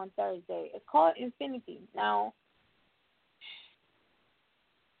dropped on Thursday. It's called Infinity. Now,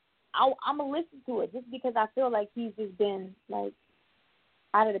 I'm gonna listen to it just because I feel like he's just been like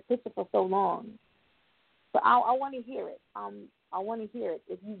out of the picture for so long. But I want to hear it. I want to hear it.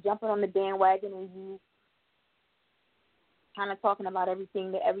 If you jumping on the bandwagon and you kind of talking about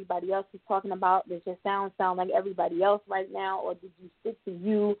everything that everybody else is talking about, does your sound like everybody else right now, or did you stick to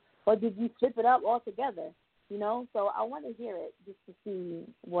you, or did you flip it up altogether? You know, so I want to hear it just to see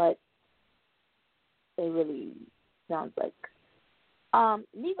what it really sounds like.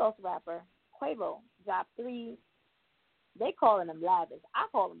 Migos rapper Quavo dropped 3. They calling them lavish. I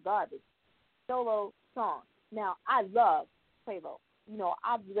call them garbage. Solo songs. Now I love Quavo. You know,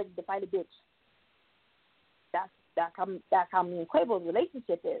 I'll be ready to fight a bitch. That's how me and Quavo's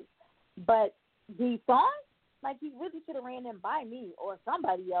relationship is. But these songs, like, he really should have ran them by me or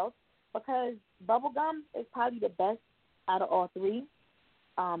somebody else, because Bubblegum is probably the best out of all 3.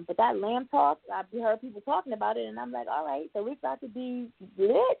 But that Lamb Talk, I've heard people talking about it, and I'm like, all right, so it's got to be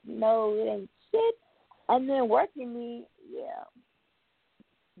lit? No, it ain't shit. And then Working Me, yeah,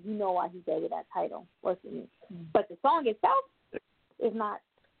 you know why he gave it that title, Working Me. But the song itself is not,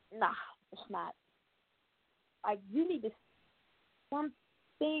 it's not. Like, you need to, some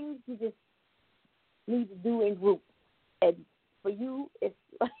things you just need to do in group. And for you, it's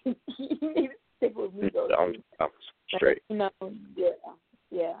like, you need to stick with me. I'm straight. You know,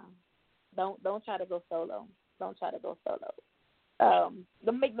 yeah. Don't try to go solo. Don't try to go solo.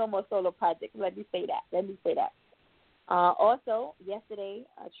 Don't make no more solo projects. Let me say that. Also, yesterday,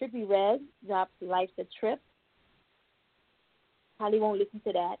 Trippie Redd dropped Life's a Trip. Probably won't listen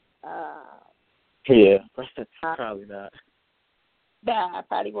to that. Yeah, probably not. Nah, I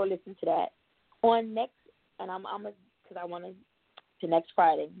probably won't listen to that. On next, and I'm because I want to next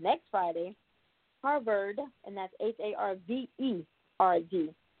Friday. Next Friday, Harvard, and that's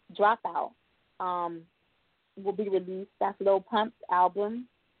HARVERD, Dropout, will be released. That's Lil Pump's album.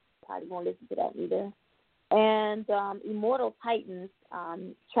 Probably won't listen to that either. And Immortal Titans,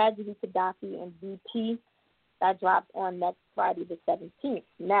 Tragedy, Gaddafi, and BP, that drops on next Friday the 17th.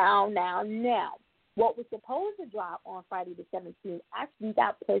 Now, what was supposed to drop on Friday the 17th actually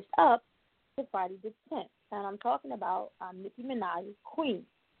got pushed up to Friday the 10th. And I'm talking about Nicki Minaj's Queen.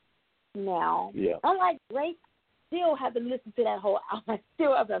 Now, yeah. Unlike Drake, still haven't listened to that whole album.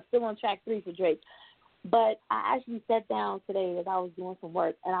 I'm still on track 3 for Drake. But I actually sat down today as I was doing some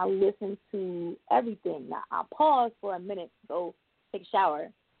work, and I listened to everything. Now, I paused for a minute to go take a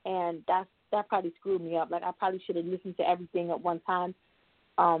shower, and that probably screwed me up. Like, I probably should have listened to everything at one time,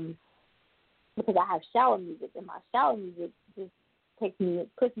 because I have shower music, and my shower music just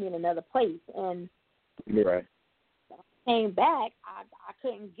puts me in another place. And right. Came back, I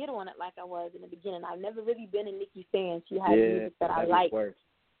couldn't get on it like I was in the beginning. I've never really been a Nicki fan. She has music that I like. Worse.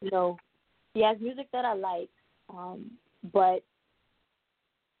 You know, she has music that I like. But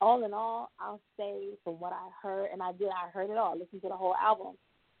all in all, I'll say from what I heard, and I heard it all. Listened to the whole album.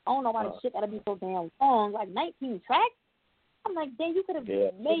 I don't know why the shit gotta be so damn long, like 19 tracks. I'm like, dang, you could have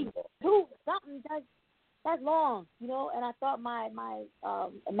made something that's long, you know. And I thought my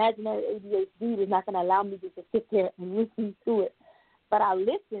imaginary ADHD was not gonna allow me just to sit there and listen to it. But I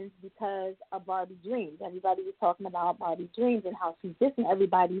listened because of Barbie Dreams. Everybody was talking about Barbie Dreams and how she's dissing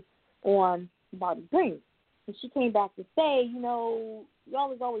everybody on Barbie Dreams. And she came back to say, you know,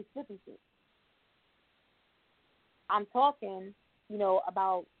 y'all is always flipping shit. I'm talking, you know,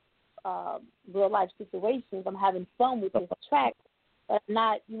 about real life situations. I'm having fun with this track, but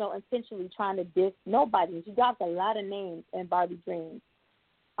not, you know, intentionally trying to diss nobody. And she dropped a lot of names in Barbie Dreams.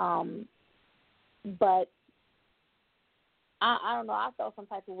 But I don't know, I felt some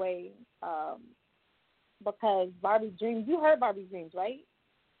type of way because Barbie Dreams, you heard Barbie Dreams, right?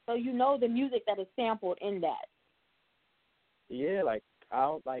 So you know the music that is sampled in that. Yeah, like,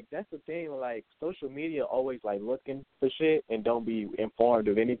 that's the thing, like, social media always, like, looking for shit and don't be informed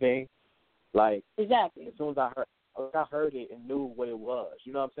of anything. Like, exactly. As soon as I heard it and knew what it was,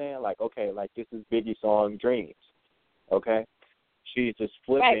 you know what I'm saying? Like, okay, like, this is Biggie's song, Dreams, okay? She's just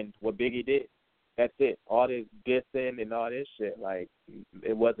flipping what Biggie did. That's it. All this dissing and all this shit, like,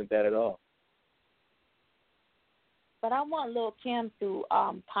 it wasn't that at all. But I want Lil' Kim to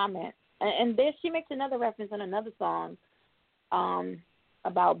comment. And there she makes another reference on another song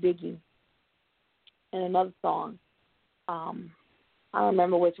about Biggie, and another song. I don't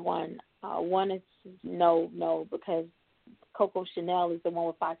remember which one. One is no, because Coco Chanel is the one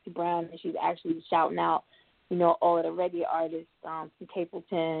with Foxy Brown, and she's actually shouting out, all of the reggae artists, from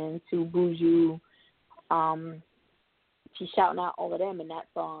Capleton to Buju. She's shouting out all of them in that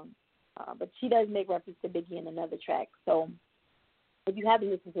song. But she does make reference to Biggie in another track. So if you haven't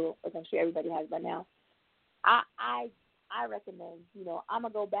listened to it, which I'm sure everybody has by now, I recommend, I'm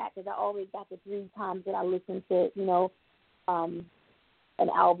going to go back because I always got the 3 times that I listened to, an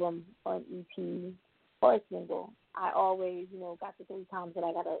album or an EP or a single. I always, got the 3 times that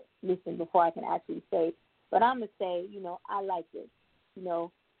I got to listen before I can actually say. But I'm going to say, I like it,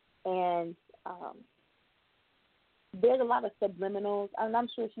 and there's a lot of subliminals. And I'm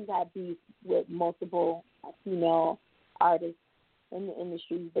sure she's had beef with multiple female artists in the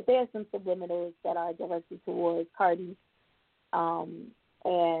industry, but there's some subliminals that are directed towards Cardi. And,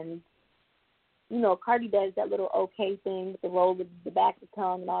 Cardi does that little okay thing with the roll of the back of the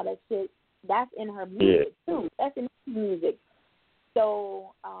tongue and all that shit. That's in her music, too. That's in her music.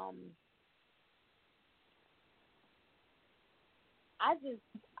 So, I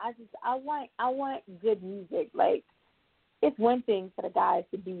want good music. Like, it's one thing for the guys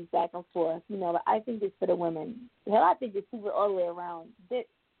to be back and forth, but I think it's for the women. Hell, I think it's super all the way around.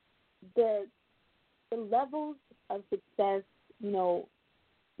 The levels of success,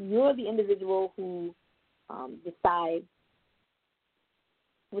 you're the individual who decides,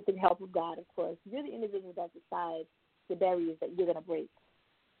 with the help of God, of course, you're the individual that decides the barriers that you're going to break.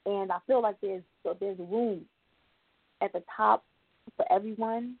 And I feel like there's room at the top for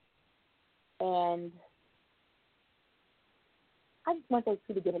everyone. And I just want those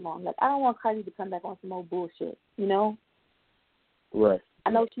two to get along. Like, I don't want Cardi to come back on some old bullshit, Right. I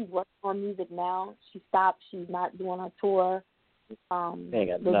know she's working on music now. She stopped. She's not doing her tour. With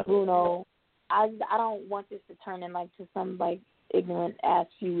Bruno. I don't want this to turn in, to some, ignorant ass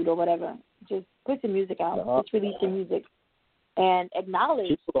feud or whatever. Just put your music out. Just release your music. And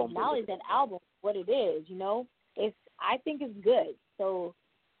acknowledge that album, what it is, I think it's good. So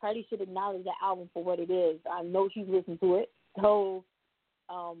Cardi should acknowledge that album for what it is. I know she's listened to it. So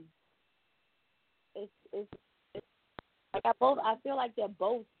it's I feel like they're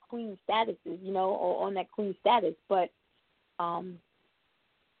both queen statuses, or on that queen status, but I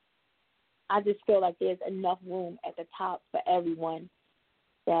just feel like there's enough room at the top for everyone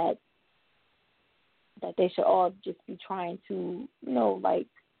that they should all just be trying to,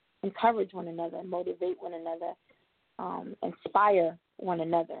 encourage one another, motivate one another, inspire one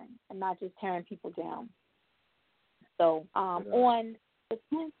another, and not just tearing people down. So on the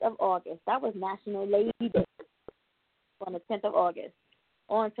 10th of August, that was National Lady Day, on the 10th of August.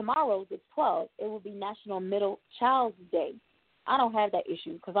 On tomorrow, the 12th, it will be National Middle Child's Day. I don't have that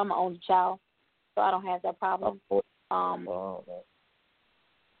issue because I'm an only child, so I don't have that problem.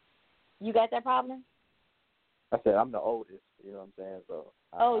 You got that problem? I said I'm the oldest. You know what I'm saying? So.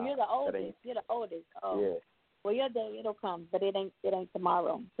 You're the oldest. You're the oldest. Oh. Yeah. Well, your day it'll come, but it ain't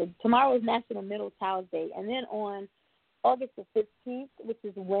tomorrow. So tomorrow is National Middle Child's Day, and then on August the 15th, which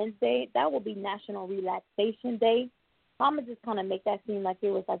is Wednesday, that will be National Relaxation Day. I'm just gonna make that seem like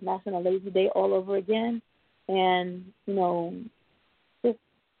it was like National Lazy Day all over again, and just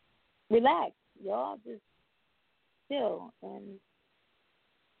relax, y'all. Just chill and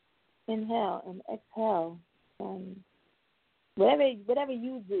inhale and exhale, and whatever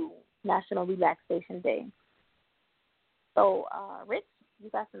you do, National Relaxation Day. So, Rich, you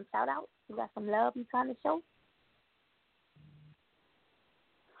got some shout outs? You got some love you trying to show?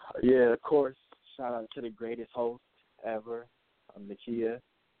 Yeah, of course. Shout out to the greatest host ever, Nakia.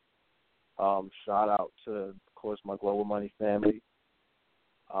 Shout out to, of course, my Global Money family.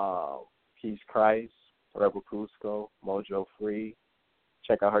 Peace Christ, Rebel Cusco, Mojo Free.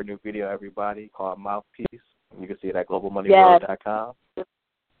 Check out her new video, everybody, called Mouthpiece. You can see it at globalmoneyworld.com. Please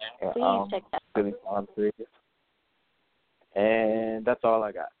check that out. Feeling on 3. And that's all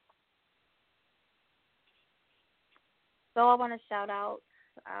I got. So I want to shout out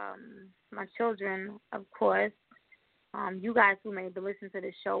my children, of course. You guys who may be listening to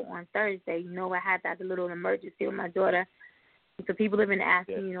the show on Thursday, I had that little emergency with my daughter. So people have been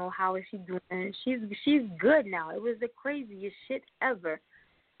asking, how is she doing? She's good now. It was the craziest shit ever.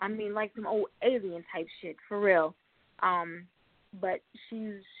 I mean, like some old alien type shit, for real. But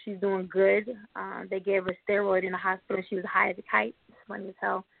she's doing good. They gave her a steroid in the hospital. She was high as a kite. It's funny as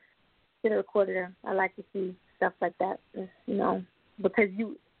hell. Should have recorded her. I like to see stuff like that, because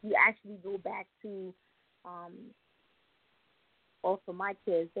you actually go back to or for my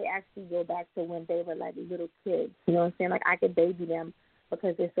kids, they actually go back to when they were like little kids. You know what I'm saying? Like I could baby them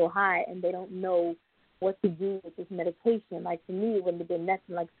because they're so high and they don't know what to do with this medication. Like for me, it wouldn't have been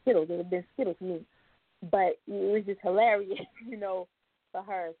nothing like Skittles. It would have been Skittles for me. But it was just hilarious, for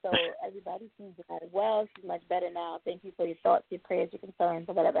her. So everybody, she's doing well. She's much better now. Thank you for your thoughts, your prayers, your concerns,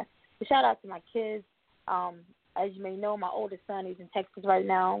 or whatever. So shout out to my kids. As you may know, my oldest son is in Texas right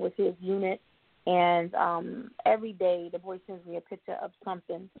now with his unit. And every day the boy sends me a picture of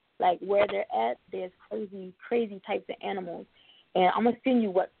something. Like where they're at, there's crazy, crazy types of animals. And I'm going to send you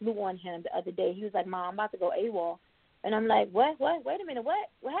what flew on him the other day. He was like, Mom, I'm about to go AWOL. And I'm like, what? Wait a minute, what?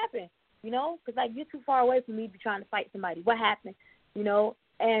 What happened? Because, like, you're too far away from me to be trying to fight somebody. What happened?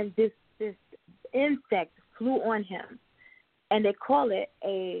 And this insect flew on him. And they call it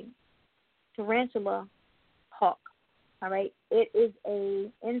a tarantula hawk, all right? It is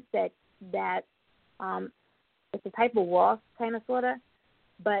a insect that it's a type of wasp, kind of, sort of,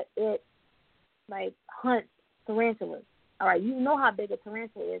 but it, like, hunts tarantulas. All right, you know how big a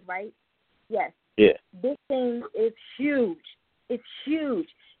tarantula is, right? Yes. Yeah. This thing is huge. It's huge.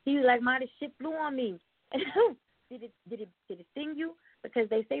 He was like, "Ma, this shit flew on me." Did it sting you? Because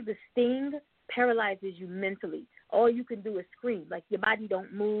they say the sting paralyzes you mentally. All you can do is scream. Like your body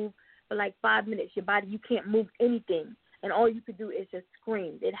don't move for like 5 minutes. Your body, you can't move anything, and all you could do is just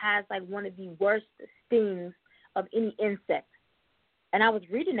scream. It has like one of the worst stings of any insect. And I was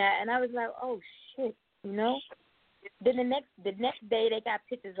reading that, and I was like, "Oh shit," Then the next day they got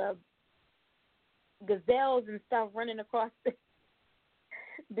pictures of gazelles and stuff running across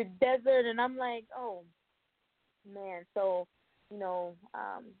the desert, and I'm like, oh man. So y'all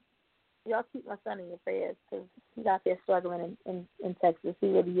keep my son in your prayers because he's out there struggling in Texas. He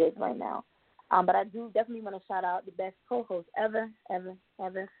really is right now. But I do definitely want to shout out the best co-host ever,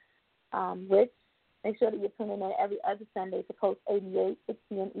 Rich. Make sure that you're tuning in every other Sunday to Coach 88, 6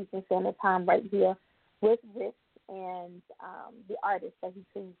 p.m. Eastern Standard Time, right here with Rich and the artist that he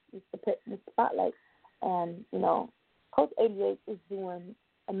used to put in the spotlight. And, Coach 88 is doing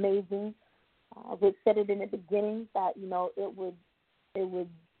amazing. Rich said it in the beginning that, it would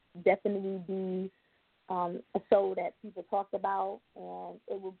definitely be a show that people talked about, and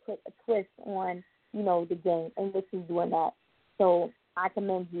it would put a twist on, the game, and Rich is doing that. So I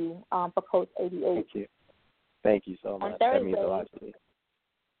commend you for Coach 88. Thank you so much. That means a lot to me.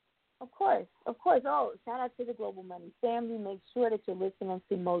 Of course. Oh, shout out to the Global Money family. Make sure that you're listening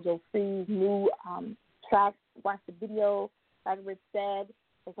to Mojo Free's new track. Watch the video. Like Rich said,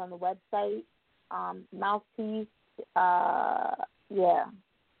 it's on the website. Mouthpiece.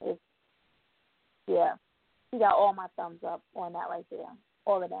 She got all my thumbs up on that right there.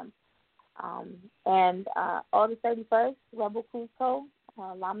 All of them. And August 31st, Rebel Cusco,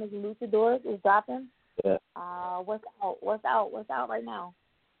 Llamas and Luchadors is dropping. Yeah. What's out right now?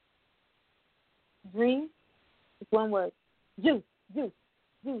 Dream. It's one word. Juice is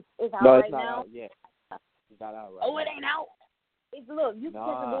out no, right it's not now. Out yet. It's not out right Oh, now. It ain't out. Look, you can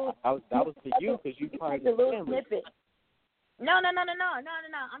catch a little. That was for you because you tried to catch a little snippet. No.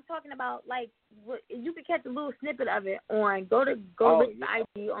 I'm talking about like you can catch a little snippet of it on go to the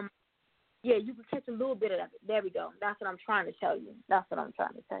IG on. Yeah, you can catch a little bit of it. There we go. That's what I'm trying to tell you.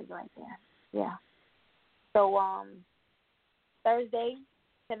 Right there. Yeah. So Thursday,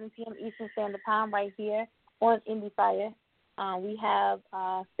 7 p.m. Eastern Standard Time, right here on Indie Fire. We have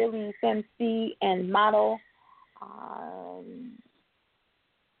Philly MC and model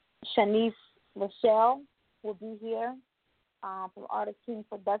Shanice Michelle will be here from Artist King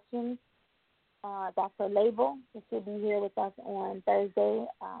Productions. That's her label. She'll be here with us on Thursday.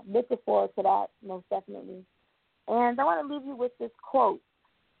 Looking forward to that, most definitely. And I want to leave you with this quote.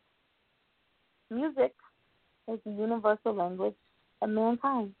 Music is the universal language of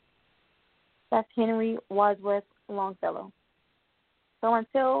mankind. That's Henry Wadsworth Longfellow. So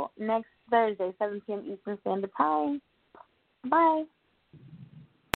until next Thursday, 7 p.m. Eastern Standard Time, bye.